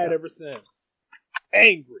was quarterback mad now. ever since.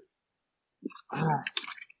 Angry.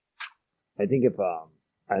 I think if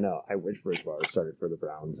I know. I wish Bridgewater started for the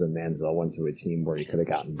Browns and Manziel went to a team where he could have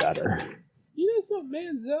gotten better. You know something?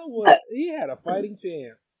 Manziel he had a fighting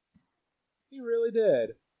chance. He really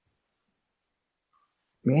did.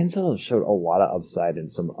 Manziel showed a lot of upside in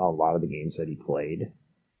a lot of the games that he played.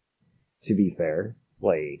 To be fair,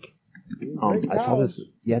 like, I saw this.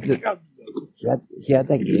 He had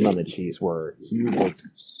that game on the Chiefs where he looked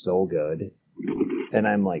so good, and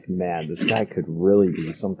I'm like, man, this guy could really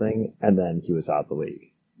be something. And then he was out of the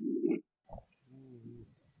league.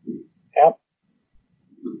 Yep.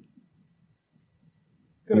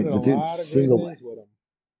 Could have been a lot of great things with him.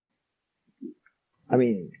 I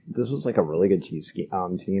mean, this was like a really good Chiefs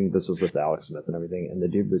team. This was with Alex Smith and everything, and the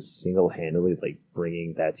dude was single-handedly like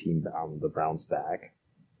bringing that team, the Browns, back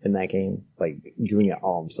in that game, like doing it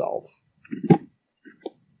all himself.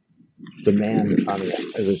 The man, I mean,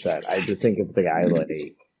 as I said, I just think if the guy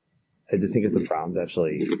I just think if the Browns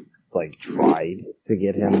actually like tried to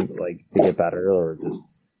get him like to get better, or just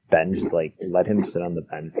let him sit on the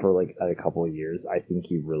bench for like a couple of years, I think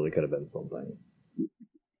he really could have been something.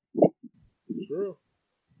 True.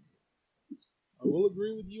 I will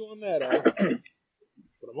agree with you on that, Al. But I'm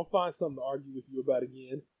gonna find something to argue with you about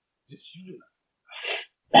again. Just you.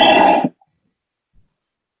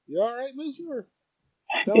 You all right, Mister?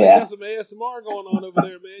 Sound like you got some ASMR going on over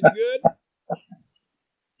there, man. You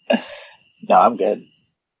good? No, I'm good.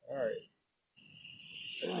 All right.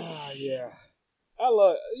 Yeah. I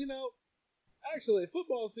love. Actually,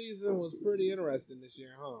 football season was pretty interesting this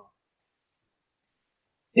year, huh?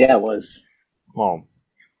 Yeah, it was. Well,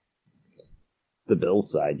 the Bills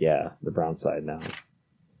side, yeah. The Browns side now.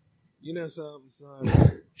 You know something, son?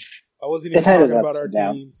 I wasn't even talking about our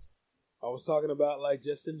teams. I was talking about, like,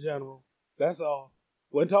 just in general. That's all.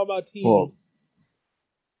 Wasn't talking about teams. Well,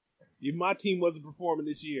 even my team wasn't performing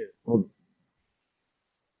this year. Well,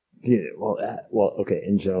 yeah, okay.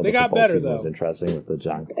 In general, they got better, though. Was interesting with the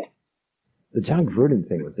John Gruden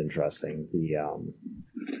thing was interesting.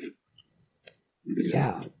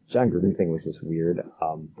 John Gruden thing was just weird.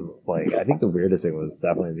 I think the weirdest thing was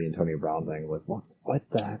definitely the Antonio Brown thing. Like, what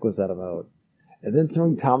the heck was that about? And then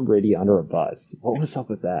throwing Tom Brady under a bus. What was up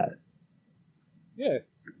with that? Yeah.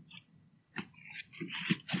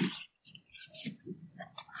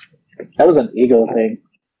 That was an ego thing.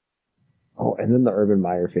 Oh, and then the Urban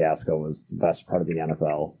Meyer fiasco was the best part of the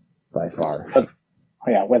NFL by far.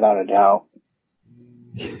 Yeah, without a doubt.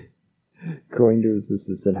 Going to his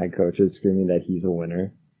assistant head coaches screaming that he's a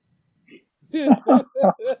winner.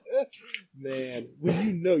 Man, when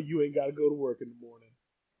you know you ain't got to go to work in the morning.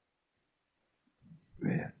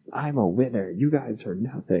 Man, I'm a winner. You guys are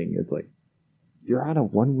nothing. It's like, you're on a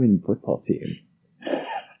one-win football team.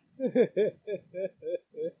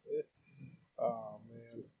 Oh,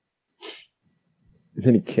 man. And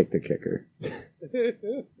then he kicked the kicker.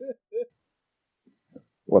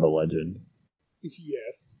 What a legend.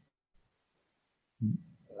 Yes.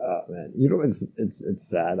 Oh, man. You know, it's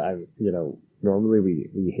sad. Normally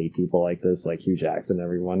we hate people like this, like Hugh Jackson and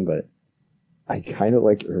everyone, but I kind of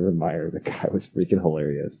like Urban Meyer. The guy was freaking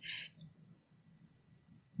hilarious.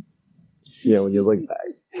 You know, when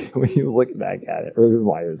you look back at it, Urban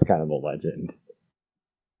Meyer is kind of a legend.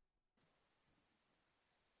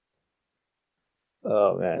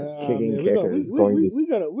 Oh man, kicking kickers.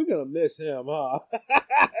 We're gonna miss him, huh?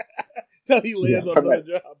 Till he lands on another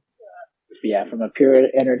job. Yeah, from a pure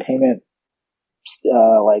entertainment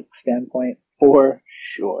standpoint, for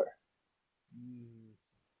sure.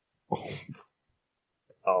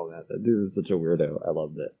 Oh man, that dude is such a weirdo. I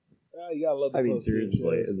loved it. You gotta love the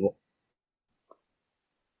seriously,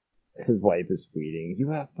 his wife is tweeting,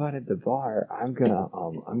 "You have fun at the bar. I'm gonna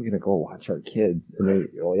go watch our kids." And then,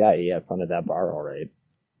 oh yeah, he had fun at that bar, all right.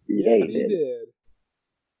 Yeah, he did.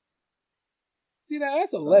 See, now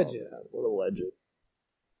that's a legend. Man, what a legend.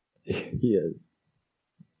 He is.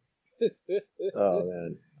 Oh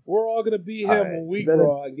man, we're all gonna be him when we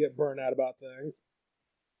grow and get burnt out about things.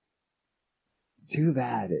 Too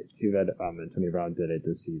bad. Antonio Brown did it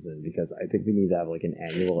this season, because I think we need to have like an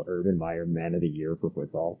annual Urban Meyer Man of the Year for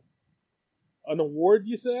football. An award,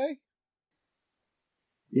 you say?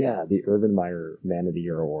 Yeah, the Urban Meyer Man of the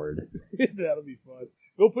Year award. That'll be fun.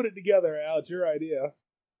 Go put it together, Al. It's your idea.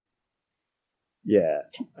 Yeah,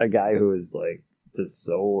 a guy who is like just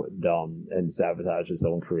so dumb and sabotage his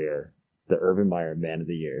own career. The Urban Meyer Man of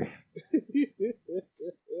the Year.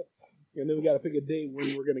 And then we got to pick a date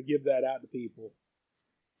when we're going to give that out to people.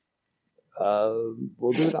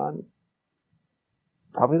 We'll do it on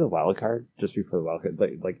probably the wild card, just before the wild card,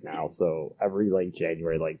 like now. So every like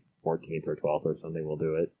January, like 14th or 12th or something, we'll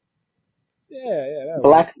do it. Yeah.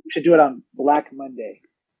 We should do it on Black Monday.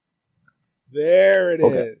 There it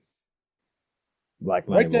Okay. is. Black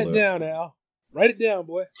Money Write will that do it. down, Al. Write it down,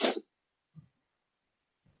 boy.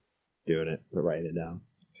 Doing it, but write it down.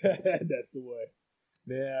 That's the way.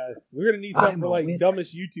 Yeah, we're gonna need something I'm for a like winner.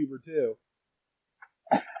 dumbest YouTuber too.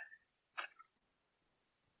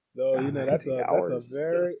 Though you know That could take that's hours a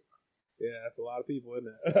very that's a lot of people,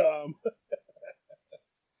 isn't it?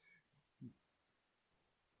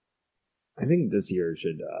 I think this year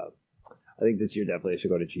should. I think this year definitely should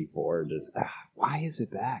go to G4. Just why is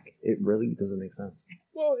it back? It really doesn't make sense.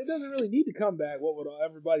 Well, it doesn't really need to come back. What with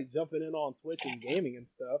everybody jumping in on Twitch and gaming and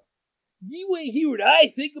stuff? You ain't hear what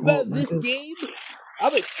I think about Well, this because- game.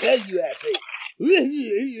 I'm gonna tell you that thing.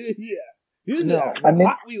 Yeah. Here's No, how I mean-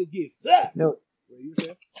 Hot Wheels get sucked. No, What you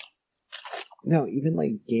saying? no. Even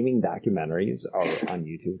like gaming documentaries are on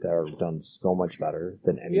YouTube that are done so much better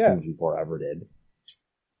than anything Yeah. G4 ever did.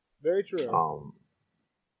 Very true.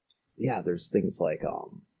 Yeah, there's things like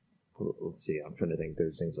let's see, I'm trying to think.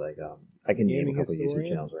 There's things like I can name Gaming a couple YouTube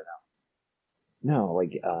Historian? channels right now. No,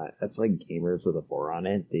 like it's like Gamers with a 4 on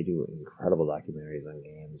it. They do incredible documentaries on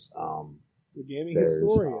games. The gaming there's,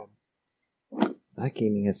 historian. Not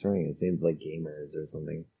Gaming Historian. It seems like Gamers or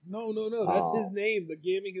something. No, that's Oh. his name, the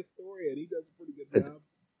gaming historian. He does a pretty good It's- job.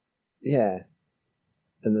 Yeah,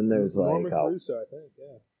 and then there's like Norman Caruso, I think.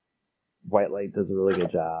 Yeah. White Light does a really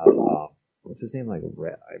good job. What's his name? Like,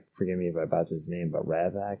 forgive me if I botch his name, but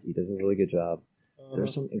Ravak, he does a really good job.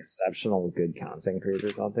 There's some exceptional good content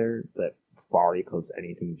creators out there that far equals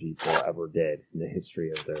anything G4 ever did in the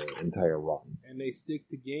history of their entire run. And they stick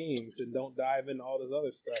to games and don't dive into all this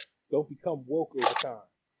other stuff. Don't become woke over time.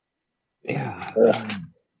 Yeah.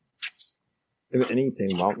 If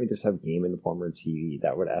anything, why don't we just have Game Informer TV?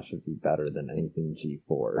 That would actually be better than anything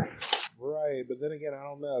G4. Right, but then again, I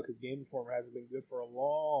don't know, because Game Informer hasn't been good for a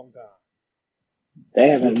long time. They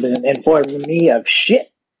haven't been informing me of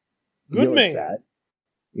shit. Good You know what's man. sad?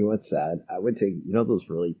 You know what's sad? I would take, those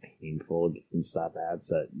really painful GameStop ads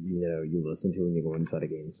that, you listen to when you go inside a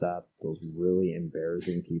GameStop? Those really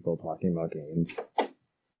embarrassing people talking about games.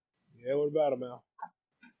 Yeah, what about him, Al?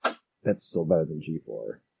 That's still better than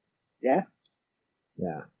G4. Yeah.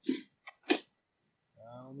 Yeah.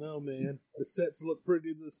 I don't know, man. The sets look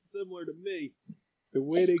pretty similar to me. The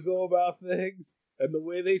way they go about things and the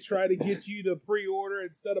way they try to get you to pre-order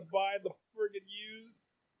instead of buying the friggin' used.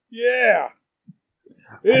 Yeah.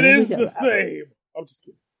 It is the same. I'm just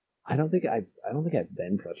kidding. I don't think I've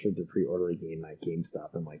been pressured to pre-order a game at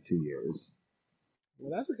GameStop in like 2 years.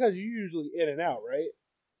 Well, that's because you're usually in and out, right?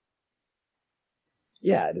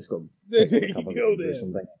 Yeah, I just go There pick up a you couple go, games or then.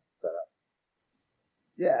 something. Set up.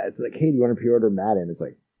 Yeah, it's like, hey, do you want to pre-order Madden? It's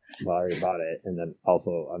like, well, I already bought it, and then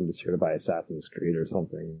also I'm just here to buy Assassin's Creed or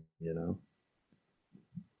something,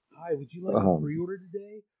 Hi, would you like a Um, pre-order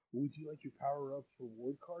today? Or would you like your power-ups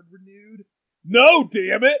reward card renewed? No,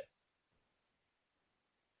 damn it!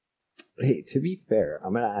 Hey, to be fair,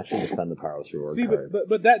 I'm gonna actually defend the Power Reward See, card.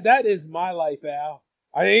 but that is my life, Al.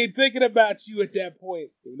 I ain't thinking about you at that point,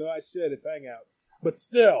 even though I should. It's Hangouts, but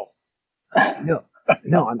still.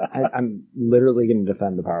 No, I'm literally gonna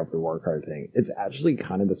defend the Power Reward card thing. It's actually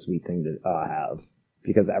kind of a sweet thing to have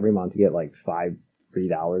because every month you get like $5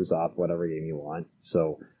 free off whatever game you want.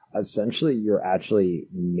 So essentially, you're actually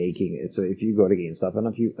making it. So if you go to GameStop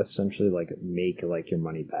enough, you essentially like make like your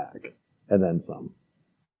money back and then some.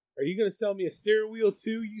 Are you gonna sell me a steering wheel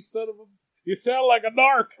too, you son of a... You sound like a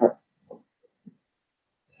narc!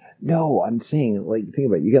 No, I'm saying like think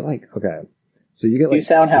about it. You get like so you get like You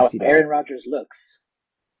sound how $60. Aaron Rodgers looks.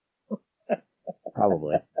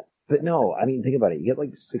 Probably. But no, I mean, think about it. You get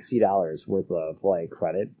like $60 worth of like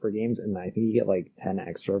credit for games, and I think you get like 10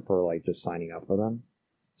 extra for like just signing up for them.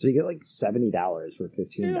 So you get like $70 for $15.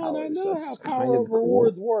 Yeah, and I know That's how kind Power of of cool.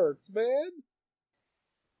 Rewards works, man.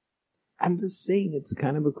 I'm just saying it's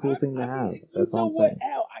kind of a cool thing to have. That's you know all I'm what, saying.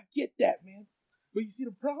 Al? I get that, man. But you see,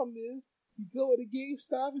 the problem is, you go into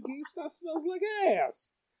GameStop, and GameStop smells like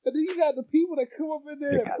ass. And then you got the people that come up in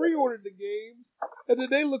there It that kinda pre-ordered the games, and then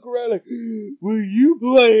they look around like, what are you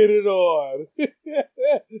playing it on?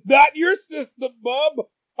 Not your system, bub.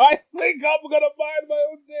 I think I'm going to mind my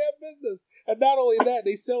own damn business. And not only that,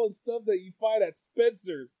 they selling stuff that you find at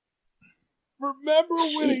Spencer's. Remember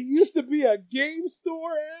when it used to be a game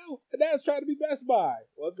store, Al? And now it's trying to be Best Buy.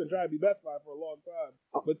 Well, it's been trying to be Best Buy for a long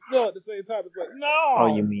time. But still, at the same time, it's like, no!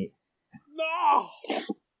 Oh, you mean? No!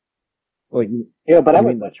 Well, you. Yeah, but I You would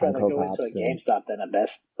mean much the rather Funko go into a Pops and- GameStop than a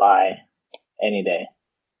Best Buy any day.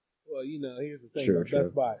 Well, here's the thing True, about true.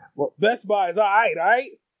 Best Buy. Well- Best Buy is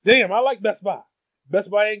alright? Damn, I like Best Buy. Best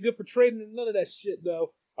Buy ain't good for trading and none of that shit,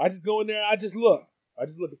 though. I just go in there, I just look. I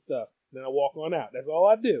just look at stuff. Then I walk on out. That's all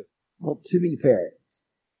I do. Well, to be fair,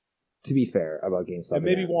 to be fair about GameStop, And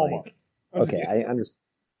maybe again, Walmart. like, okay,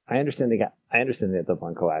 I understand they have the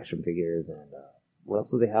Funko action figures and what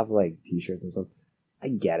else do they have, like T-shirts and stuff. I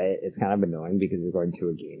get it. It's kind of annoying because you're going to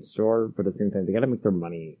a game store, but at the same time, they got to make their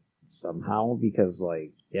money somehow because,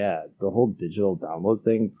 like, yeah, the whole digital download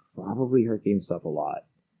thing probably hurt GameStop a lot.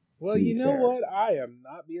 Well, you know what? I am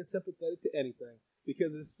not being sympathetic to anything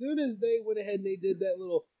because as soon as they went ahead and they did that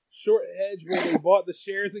little short hedge where they bought the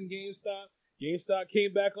shares in GameStop, GameStop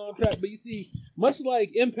came back on track. But you see, much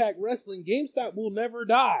like Impact Wrestling, GameStop will never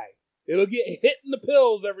die. It'll get hit in the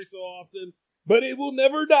pills every so often, but it will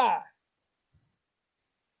never die.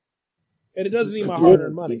 And it doesn't need my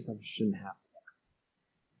hard-earned money. GameStop shouldn't have.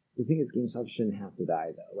 The thing is, GameStop shouldn't have to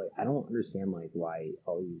die, though. Like, I don't understand, like, why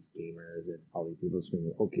all these gamers and all these people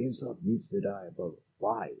screaming, "Oh, GameStop needs to die," but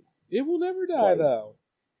why? It will never die, though.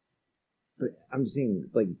 But I'm saying,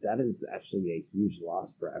 like, that is actually a huge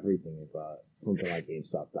loss for everything if something like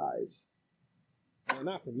GameStop dies. Well,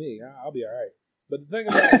 not for me. I'll be all right. But the thing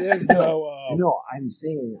about it is, though... No, I'm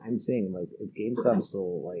saying, like, if GameStop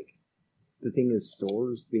still, like... The thing is,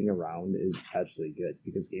 stores being around is actually good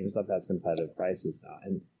because GameStop has competitive prices now,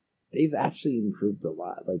 and they've actually improved a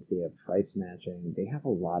lot. Like, they have price matching. They have a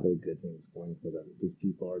lot of good things going for them because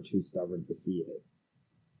people are too stubborn to see it.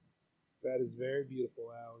 That is very beautiful,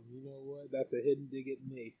 Alan. You know what? That's a hidden dig at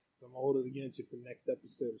me. So I'm going to hold it against you for the next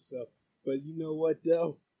episode or so. But you know what,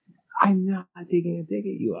 though? I'm not taking a dig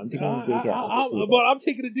at you. I'm taking a dig at But I'm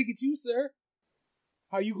taking a dig at you, sir.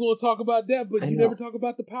 How you going to talk about that, but you never talk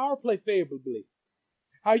about the power play favorably?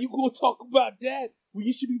 How you going to talk about that when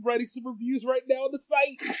you should be writing some reviews right now on the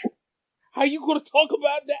site? How you going to talk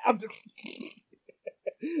about that? I'm just...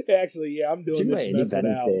 Actually, yeah, I'm doing this to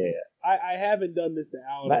mess with Al. I haven't done this to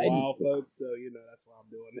Al in a while, folks, so, you know, that's why I'm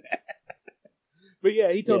doing that. But,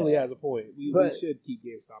 yeah, he totally has a point. We should keep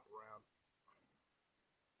GameStop around.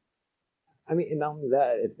 I mean, and not only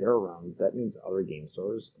that, if they're around, that means other game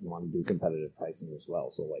stores want to do competitive pricing as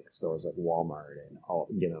well. So, like, stores like Walmart and, all,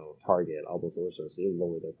 you know, Target, all those other stores, they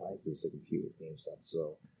lower their prices to compete with GameStop.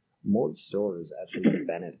 So, more stores actually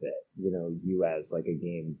benefit, you know, you as, like, a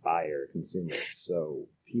game buyer, consumer. So,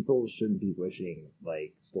 people shouldn't be wishing,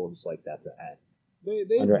 like, stores like that to end. They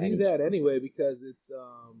do that anyway because it's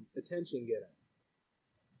attention getting.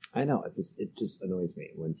 I know. It just annoys me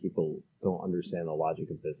when people don't understand the logic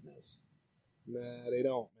of business. Nah, they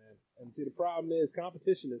don't, man. And see, the problem is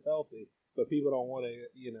competition is healthy, but people don't want to,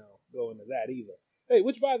 you know, go into that either. Hey,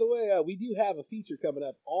 which, by the way, we do have a feature coming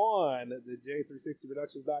up on the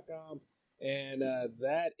J360productions.com, and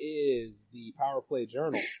that is the Power Play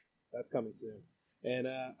Journal. That's coming soon. And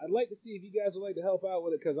I'd like to see if you guys would like to help out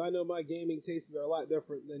with it, because I know my gaming tastes are a lot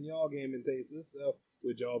different than y'all gaming tastes, so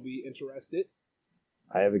would y'all be interested?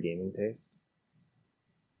 I have a gaming taste.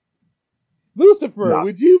 Lucifer,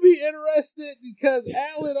 would you be interested? Because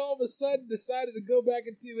Alan all of a sudden decided to go back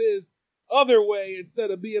into his other way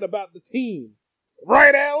instead of being about the team.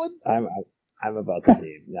 Right, Alan? I'm about the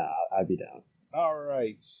team. Nah, I'd be down. All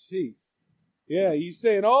right, jeez. Yeah, you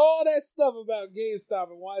saying all that stuff about GameStop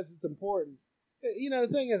and why is it important. You know,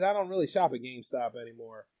 the thing is, I don't really shop at GameStop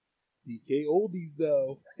anymore. DK Oldies,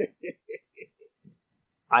 though.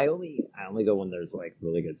 I only go when there's, like,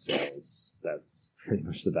 really good sales. That's pretty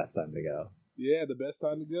much the best time to go. Yeah, the best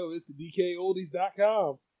time to go is to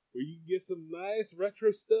DKOldies.com, where you can get some nice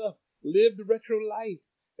retro stuff, live the retro life,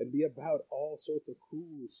 and be about all sorts of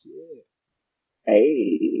cool shit.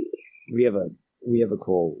 Hey, we have a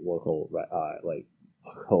cool local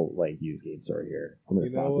used game store here. I'm gonna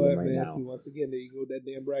sponsor them right now. See, once again, there you go, that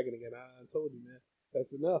damn bragging again. I told you, man,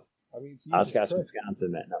 that's enough. I mean, Oshkosh,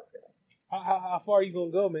 Wisconsin, man. No, how far are you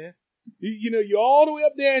gonna go, man? You know, you're all the way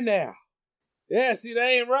up there now. Yeah, see, that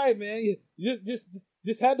ain't right, man. You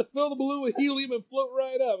just had to fill the balloon with helium and float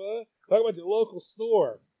right up, huh? Talk about your local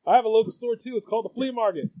store. I have a local store, too. It's called the Flea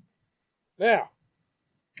Market. Now.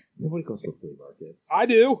 Nobody goes to flea markets. I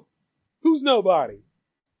do. Who's nobody?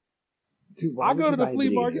 Dude, I go to the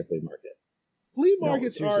flea markets. Flea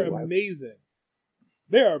markets are amazing.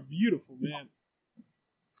 They are beautiful, man.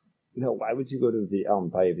 No, why would you go to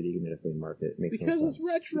buy a video game at a flea market? It makes no sense. Because it's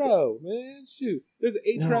retro, man. Shoot. There's an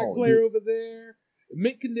 8-track player over there,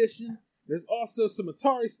 mint condition. There's also some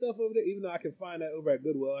Atari stuff over there, even though I can find that over at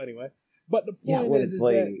Goodwill anyway. But the point when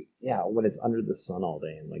it's under the sun all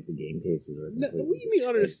day and like the game cases are. No, what do you mean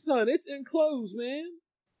under the sun? It's enclosed, man.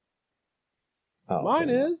 Oh, mine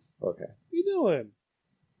is. Okay. What you doing?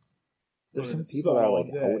 There's some people that are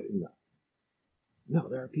like out in the. No,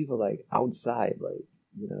 there are people like outside, like.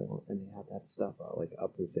 You know, and they have that stuff like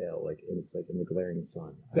up for sale, like and it's like in the glaring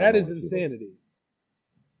sun. That is insanity.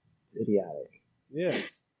 It's idiotic.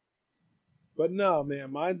 Yes. But no,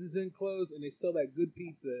 man, mine's is enclosed, and they sell that good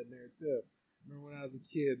pizza in there too. Remember when I was a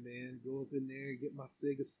kid, man, go up in there, get my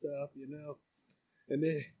Sega stuff, you know, and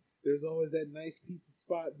then there's always that nice pizza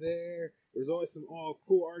spot there. There's always some all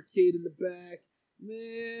cool arcade in the back.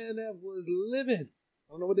 Man, that was living.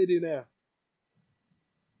 I don't know what they do now.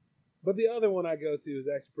 But the other one I go to is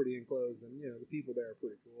actually pretty enclosed, and, you know, the people there are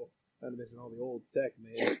pretty cool. Not to mention all the old tech,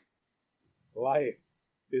 man. Life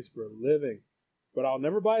is for living. But I'll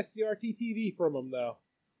never buy a CRT TV from them, though.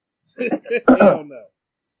 Hell no.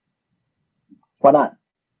 Why not?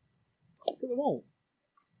 Because I won't.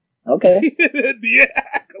 Okay. Yeah.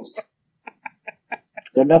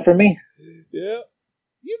 Good enough for me. Yeah.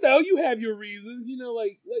 You know, you have your reasons. You know,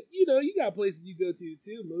 like you know, you got places you go to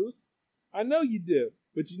too, Moose. I know you do.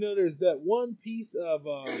 But you know, there's that one piece of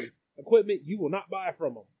equipment you will not buy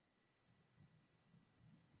from them.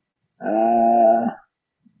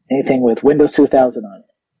 Anything with Windows 2000 on it.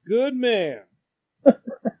 Good man.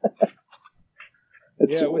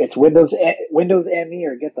 It's Windows ME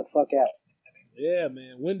or get the fuck out. Yeah,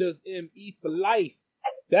 man. Windows ME for life.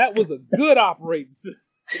 That was a good operating system.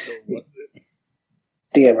 Was it?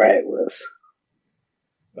 Damn right it was.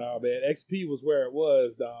 Oh, man. XP was where it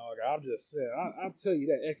was, dog. I'm just saying. I'll tell you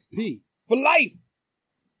that. XP. For life.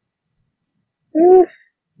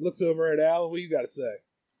 Looks over at Alan. What you got to say?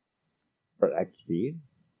 For XP?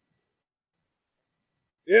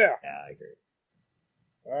 Yeah. Yeah, I agree.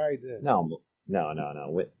 All right, then. No.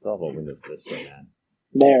 It's all about Windows Vista, man.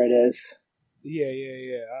 There it is. Yeah.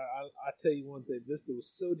 I tell you one thing. Vista was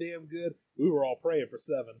so damn good. We were all praying for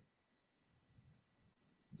 7.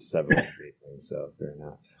 7 was a great thing, so fair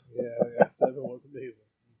enough. Yeah, 7 was amazing.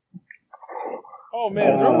 Oh,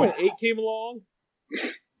 man. Remember when 8 came along?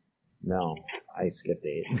 No, I skipped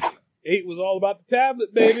 8. 8 was all about the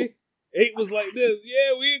tablet, baby. 8 was like this.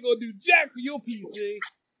 Yeah, we ain't gonna do jack for your PC.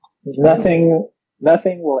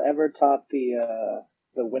 Nothing will ever top the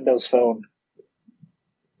Windows Phone.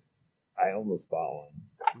 I almost bought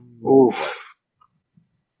one. Oof.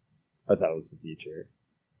 I thought it was the future.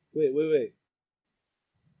 Wait.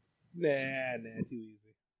 Nah, too easy.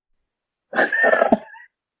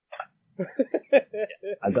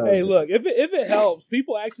 Hey, look, if it helps,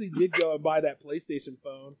 people actually did go and buy that PlayStation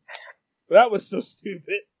phone. But that was so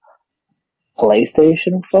stupid.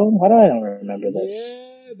 PlayStation phone? Why do I don't remember this?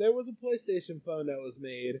 Yeah, there was a PlayStation phone that was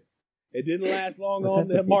made. It didn't last long on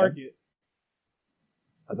the market.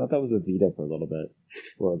 I thought that was a Vita for a little bit.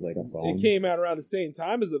 Where it was like a phone. It came out around the same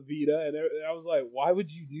time as a Vita, and I was like, why would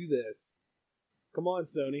you do this? Come on,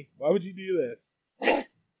 Sony. Why would you do this?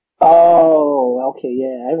 Oh, okay,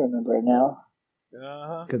 yeah, I remember it now.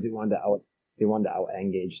 Uh-huh. Because they wanted to out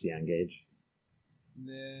engage the N-Gage.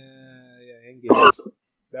 Nah, yeah, N-Gage.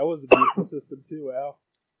 That was a beautiful system too, Al.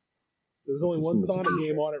 There was only one Sonic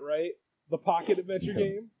game on it, right? The Pocket Adventure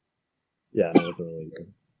game? Yeah, that was really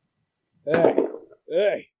good.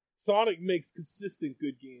 Hey, Sonic makes consistent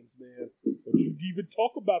good games, man. Don't you even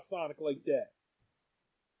talk about Sonic like that.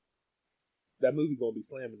 That movie gonna be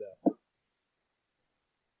slamming that.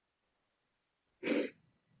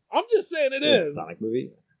 I'm just saying it is. Sonic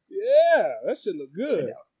movie? Yeah, that should look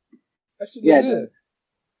good. That should Yeah, look it good. does.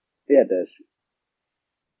 Yeah, it does.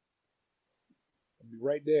 I'll be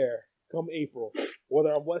right there come April.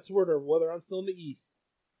 Whether I'm westward or whether I'm still in the east,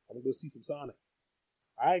 I'm gonna go see some Sonic.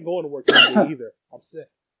 I ain't going to work that day either. I'm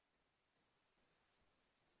sick.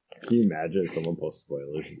 Can you imagine if someone posts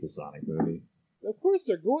spoilers of the Sonic movie? Of course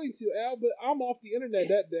they're going to, Al, but I'm off the internet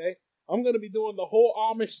that day. I'm going to be doing the whole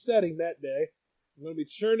Amish setting that day. I'm going to be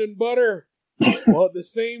churning butter while at the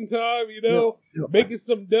same time, making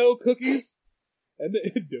some dough cookies. And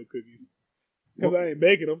dough cookies. Because I ain't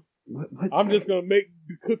making them. I'm just going to make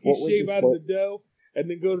the cookie shape out of the dough and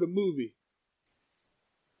then go to the movie.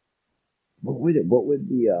 What would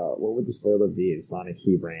the spoiler be? Is Sonic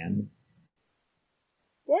he ran?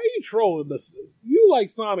 Why are you trolling this? You like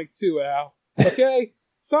Sonic too, Al. Okay?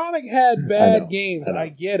 Sonic had bad games, I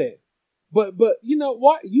get it. But you know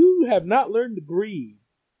what? You have not learned to grieve.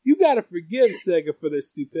 You gotta forgive Sega for their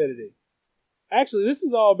stupidity. Actually, this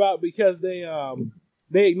is all about because they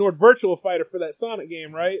ignored Virtua Fighter for that Sonic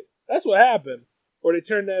game, right? That's what happened. Or they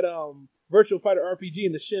turned that Virtua Fighter RPG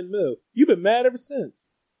into Shenmue. You've been mad ever since.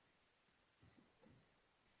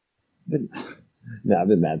 No, I've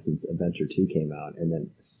been mad since Adventure 2 came out, and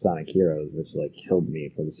then Sonic Heroes, which killed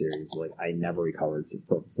me for the series. I never recovered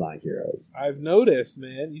from Sonic Heroes. I've noticed,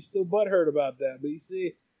 man. You still butthurt about that, but you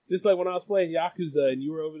see, just like when I was playing Yakuza, and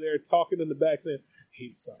you were over there talking in the back saying, "I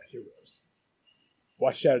hate Sonic Heroes.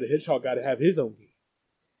 Why Shadow the Hedgehog got to have his own game?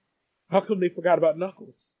 How come they forgot about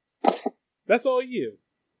Knuckles?" That's all you.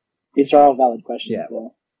 These are all valid questions, Yeah.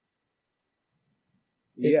 though.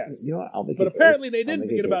 Yes. You know what? I'll make But a case. apparently they I'll didn't make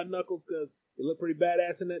a forget case. about Knuckles because he looked pretty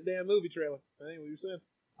badass in that damn movie trailer. I think what you saying.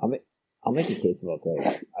 I'll make a case about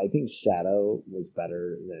this. I think Shadow was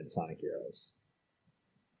better than Sonic Heroes.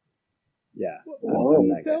 Yeah. What I'm are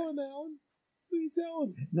you that guy. telling, Alan? What are you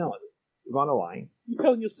telling? No, you want to lie? You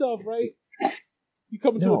telling yourself, right? You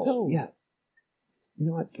coming to a tone. Yeah. You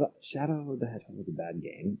know what? Shadow the Hedgehog was a bad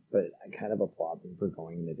game, but I kind of applaud them for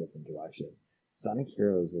going in a different direction. Sonic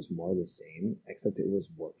Heroes was more the same, except it was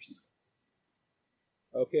worse.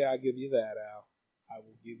 Okay, I'll give you that, Al. I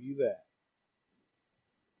will give you that.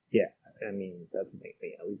 Yeah, I mean, that's the thing.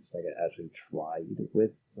 At least I actually tried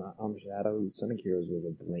with Shadow. Sonic Heroes was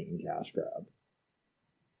a blatant cash grab.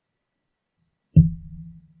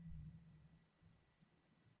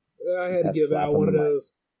 I had to That give slap Al on one of the mic.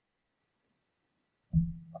 those.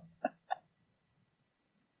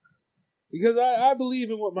 Because I believe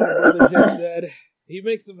in what my brother just said. He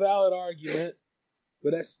makes a valid argument,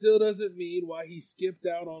 but that still doesn't mean why he skipped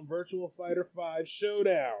out on Virtual Fighter 5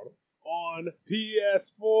 Showdown on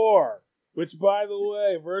PS4. Which, by the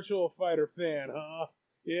way, Virtual Fighter fan, huh?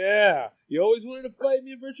 Yeah, you always wanted to fight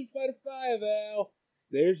me in Virtual Fighter 5, Al.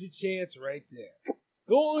 There's your chance right there.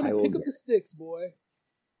 Go on I and will pick up get the sticks, boy.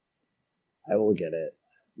 I will get it.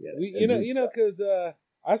 Because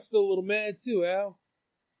I'm still a little mad too, Al.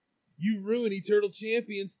 You ruined Eternal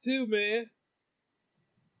Champions too, man.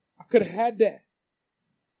 I could have had that.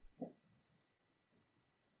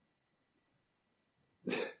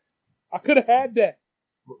 I could have had that.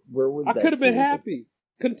 Where would I that could have been series happy,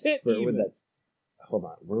 content Where even. would that? Hold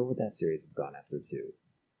on. Where would that series have gone after 2?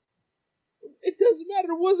 It doesn't matter.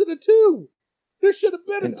 There wasn't a 2. There should have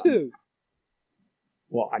been a And, 2.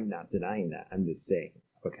 Well, I'm not denying that. I'm just saying.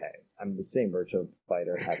 Okay, I'm the same. Virtual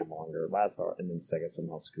Fighter had longer last power, and then Sega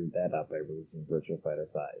somehow screwed that up by releasing Virtual Fighter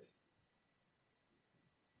 5.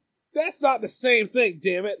 That's not the same thing,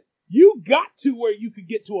 damn it. You got to where you could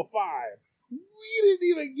get to a 5. We didn't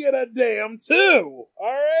even get a damn 2. All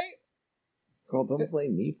right? Well, don't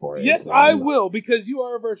blame me for it. Yes, Well, I I'm not- will, because you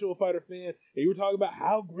are a Virtual Fighter fan, and you were talking about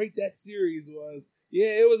how great that series was.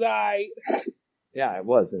 Yeah, it was alright. Yeah, it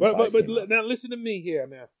was. But now listen to me here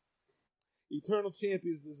now. Eternal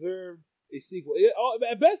Champions deserved a sequel.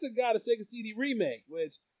 At best, it got a Sega CD remake,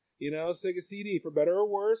 which, Sega CD, for better or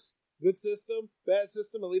worse, good system, bad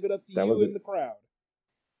system, I'll leave it up to you and the crowd.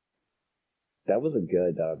 That was a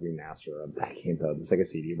good remaster of that game, though. The Sega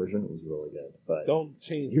CD version was really good. But Don't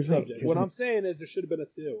change the Here's the- subject. What I'm saying is there should have been a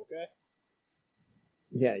 2, okay?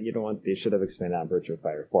 yeah, you know what? They should have expanded on Virtual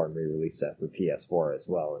Fighter 4 and re-released that for PS4 as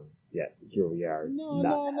well. And yeah, here we are. No.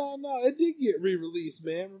 It did get re-released,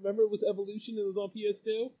 man. Remember it was Evolution and it was on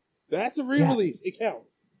PS2? That's a re-release. It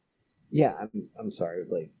counts. Yeah, I'm sorry.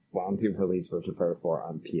 Like, Bomb Team released Virtual Fighter 4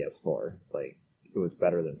 on PS4. Like, it was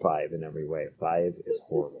better than 5 in every way. 5 is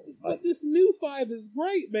horrible. But this new 5 is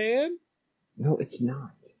great, man. No, it's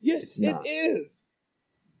not. Yes, It's not. it is.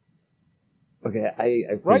 Okay, I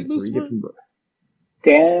played Right, 3 Lucifer? different.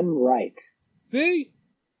 Damn right. See?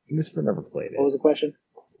 Lucifer never played it. What was the question?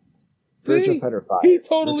 Virtual See? Fighter 5. He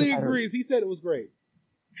totally Virtua Fighter- agrees. He said it was great.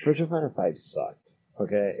 Virtual Fighter 5 sucked.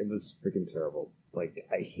 Okay, it was freaking terrible. Like,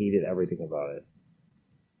 I hated everything about it.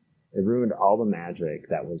 It ruined all the magic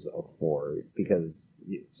that was a 4 because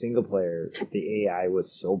single player, the AI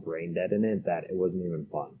was so brain dead in it that it wasn't even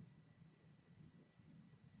fun.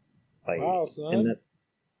 Like, Wow, son. and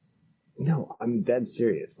no, I'm dead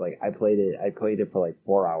serious. Like, I played it for like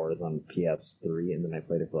 4 hours on PS3, and then I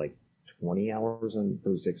played it for like 20 hours on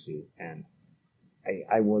 360, and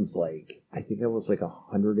I was like, I think I was like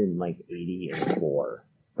 184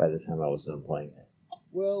 by the time I was done playing it.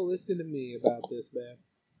 Well, listen to me about this, man.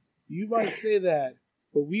 You might say that,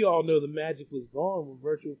 but we all know the magic was gone when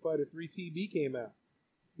Virtual Fighter 3 TB came out.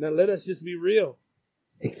 Now, let us just be real.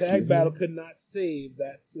 Tag Battle could not save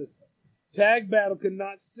that system. Tag Battle could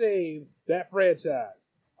not save that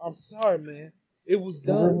franchise. I'm sorry, man. It was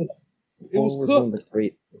done. It was cooked.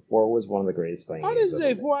 4 was one of the greatest fighting I games didn't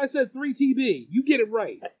say ever 4, I said 3 TB. You get it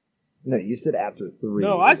right. made. No, you said after 3.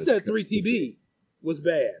 No, it I was said good. 3 TB was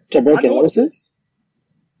bad. Tuberculosis?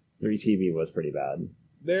 3 TV was pretty bad.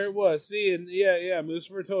 There it was. See, and yeah,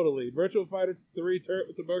 Lucifer totally. Virtual Fighter 3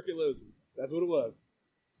 tuberculosis. That's what it was.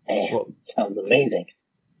 Man, Well- sounds amazing.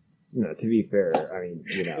 No, to be fair, I mean,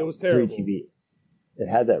 It was terrible. 3 TV, it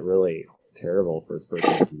had that really terrible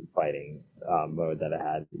first-person fighting mode that it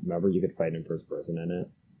had. Remember, you could fight in first person in it?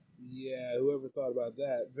 Yeah, whoever thought about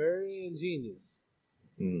that? Very ingenious.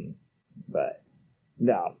 But,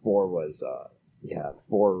 no, 4 was,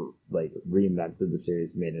 4, like, reinvented the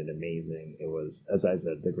series, made it amazing. It was, as I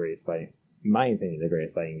said, the greatest fighting, in my opinion, the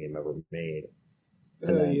greatest fighting game ever made.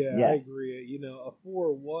 I agree. You know, a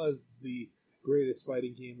 4 was the greatest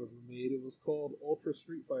fighting game ever made. It was called Ultra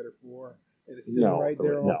Street Fighter 4, and it's sitting right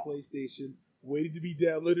there on PlayStation, waiting to be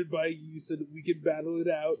downloaded by you so that we can battle it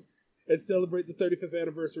out and celebrate the 35th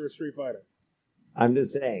anniversary of Street Fighter. I'm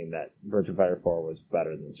just saying that Virtua Fighter 4 was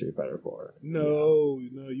better than Street Fighter 4. No,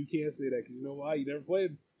 you can't say that, because you know why? You never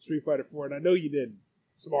played Street Fighter 4, and I know you didn't.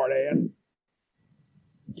 Smart ass.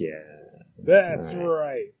 Yeah. That's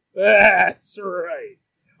right. That's right.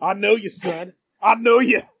 I know you, son. I know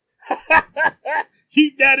you.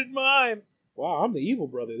 Keep that in mind. Wow, I'm the evil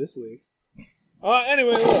brother this week.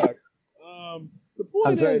 Anyway, look. The point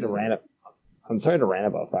I'm sorry to rant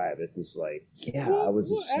about 5. It's just like, I was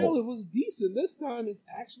just Al, it was decent. This time it's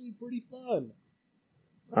actually pretty fun.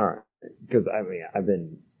 Alright. Because, I mean, I've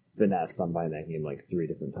been asked on buying that game like 3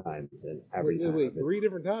 different times, and every time. Wait, 3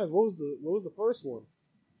 different times? What was the first one?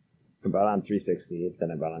 I bought it on 360, then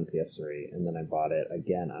I bought it on PS3, and then I bought it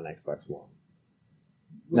again on Xbox One.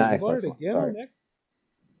 Wait, you bought it again on X?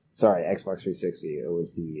 Sorry, Xbox 360. It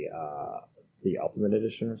was the Ultimate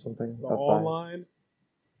Edition or something. The online?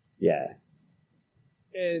 Yeah.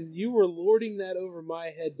 And you were lording that over my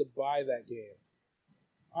head to buy that game.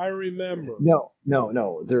 I remember. No.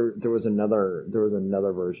 There was another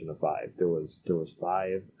version of 5. There was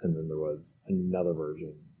 5, and then there was another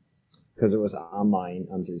version. Because it was online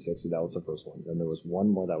on 360, that was the first one. Then there was one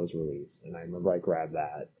more that was released, and I remember I grabbed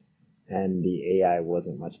that, and the AI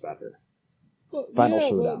wasn't much better. Final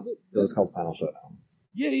Showdown. It was called Final Showdown.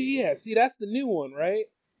 Yeah. See, that's the new one, right?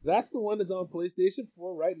 That's the one that's on PlayStation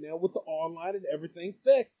 4 right now with the online and everything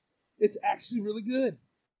fixed. It's actually really good.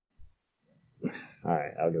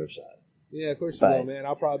 Alright, I'll give it a shot. Yeah, of course you will, man.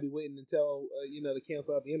 I'll probably be waiting until, they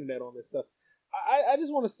cancel out the internet on this stuff. I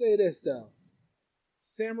just want to say this, though.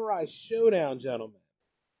 Samurai Showdown, gentlemen.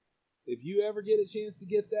 If you ever get a chance to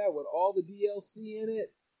get that with all the DLC in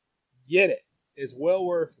it, get it. It's well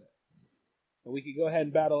worth it. And we could go ahead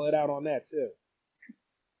and battle it out on that, too.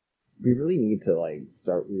 We really need to,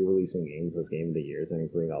 start re-releasing games this game of the years and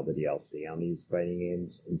including all the DLC on these fighting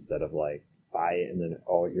games instead of, buy it and then,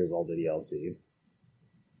 here's all the DLC.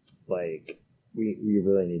 We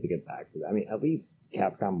really need to get back to that. I mean, at least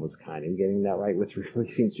Capcom was kind of getting that right with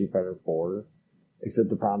re-releasing Street Fighter 4. Except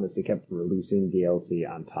the problem is they kept releasing DLC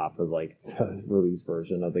on top of, the release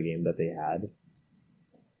version of the game that they had.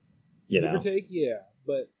 You know? Give or take, yeah.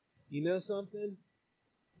 But, you know something?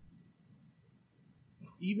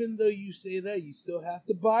 Even though you say that, you still have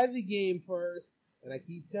to buy the game first. And I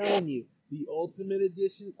keep telling you, the Ultimate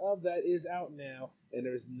Edition of that is out now. And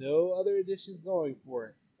there's no other editions going for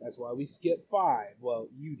it. That's why we skipped 5. Well,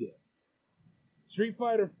 you did. Street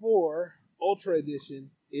Fighter 4 Ultra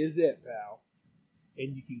Edition is it, pal.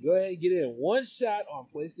 And you can go ahead and get it in one shot on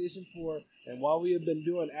PlayStation 4. And while we have been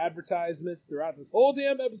doing advertisements throughout this whole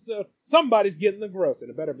damn episode, somebody's getting the gross, and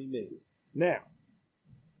it better be me. Now,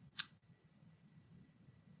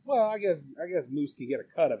 well, I guess Moose can get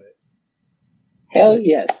a cut of it. Hell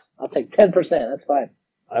yes, I'll take 10%. That's fine.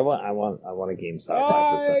 I want a GameStop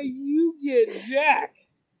 5%. You get Jack,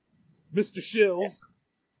 Mr. Shills.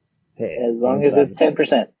 Hey, as long as it's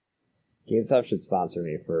 10%. GameStop should sponsor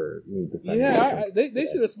me for me defending. Yeah, they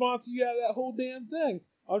should have sponsored you out of that whole damn thing.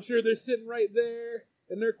 I'm sure they're sitting right there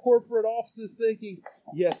in their corporate offices thinking,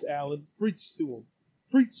 yes, Alan, preach to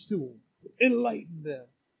them, enlighten them.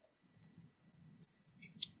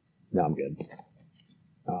 No, I'm good.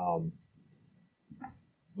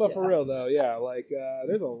 But for real though,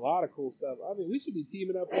 there's a lot of cool stuff. I mean, we should be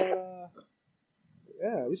teaming up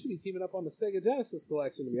on the Sega Genesis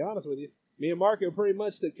collection, to be honest with you. Me and Marco pretty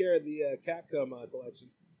much took care of the Capcom collection.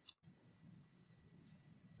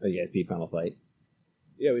 Oh, you guys beat Final Fight?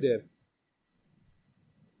 Yeah, we did.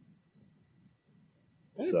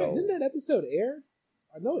 So, didn't that episode air?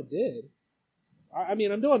 I know it did. I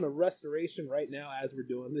mean, I'm doing the restoration right now as we're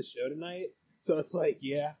doing this show tonight. So it's but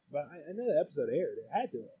I know the episode aired. It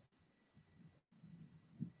had to.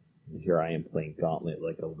 Here I am playing Gauntlet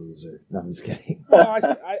like a loser. No, I'm just kidding. Well,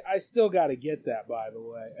 I still got to get that, by the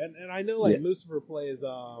way. And I know, Lucifer plays,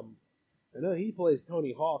 I know he plays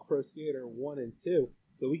Tony Hawk Pro Skater 1 and 2.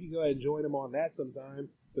 So we can go ahead and join him on that sometime.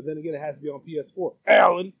 But then again, it has to be on PS4.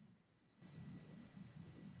 Alan!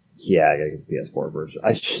 Yeah, I gotta get the PS4 version.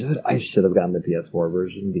 I should have gotten the PS4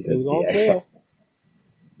 version because it was on sale.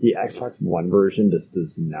 The Xbox One version just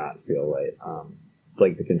does not feel right.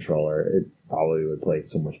 It's the controller. It probably would play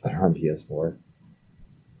so much better on PS4.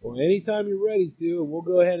 Well, anytime you're ready to, we'll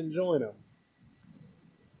go ahead and join them.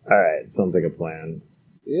 Alright, sounds like a plan.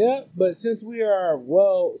 Yeah, but since we are,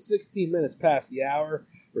 16 minutes past the hour,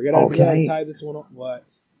 we're going to have to tie this one up. What?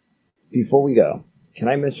 Before we go, Can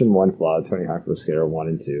I mention one flaw of Tony Hawk Pro Skater 1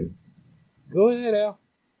 and 2? Go ahead, Al.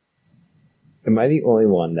 Am I the only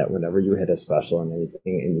one that whenever you hit a special and anything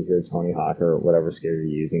and you hear Tony Hawk or whatever skater you're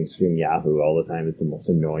using scream Yahoo all the time, it's the most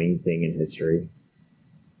annoying thing in history?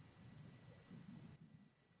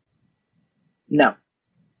 No.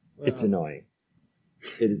 It's annoying.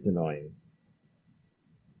 It is annoying.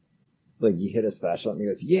 Like, you hit a special and he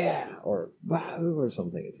goes, yeah, or Wahoo, or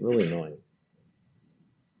something. It's really annoying.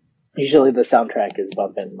 Usually the soundtrack is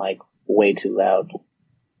bumping, like, way too loud.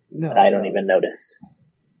 No, I don't even notice.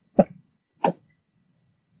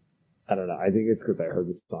 I don't know. I think it's because I heard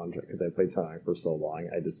the soundtrack, because I played Tony Hawk for so long.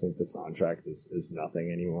 I just think the soundtrack is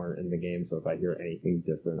nothing anymore in the game, so if I hear anything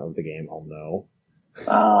different of the game, I'll know.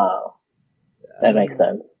 Oh. That makes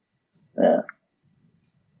sense. Yeah.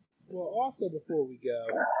 Well, also before we go,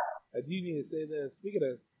 I do need to say this. Speaking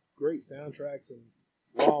of great soundtracks and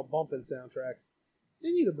raw bumping soundtracks, they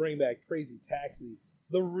need to bring back Crazy Taxi,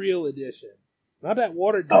 the real edition. Not that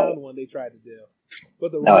watered down one they tried to do,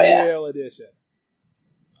 but the real edition.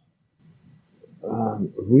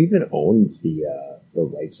 Who even owns the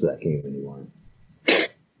rights to that game anymore?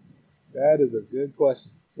 That is a good question.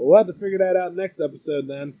 Well, we'll have to figure that out next episode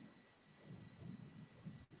then.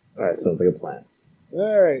 Alright, sounds like a plan.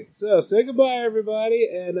 Alright, so say goodbye, everybody,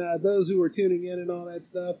 and those who were tuning in and all that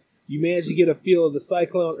stuff. You managed to get a feel of the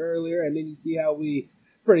Cyclone earlier, and then you see how we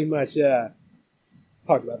pretty much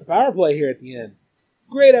talked about the power play here at the end.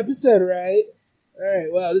 Great episode, right?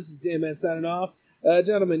 Alright, well, this is J-Man signing off.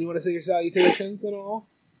 Gentlemen, you want to say your salutations and all?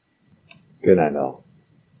 Good night, all.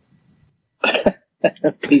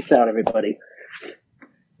 Peace out, everybody.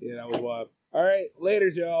 Yeah, that was wild. Alright,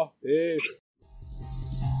 laters, y'all. Peace.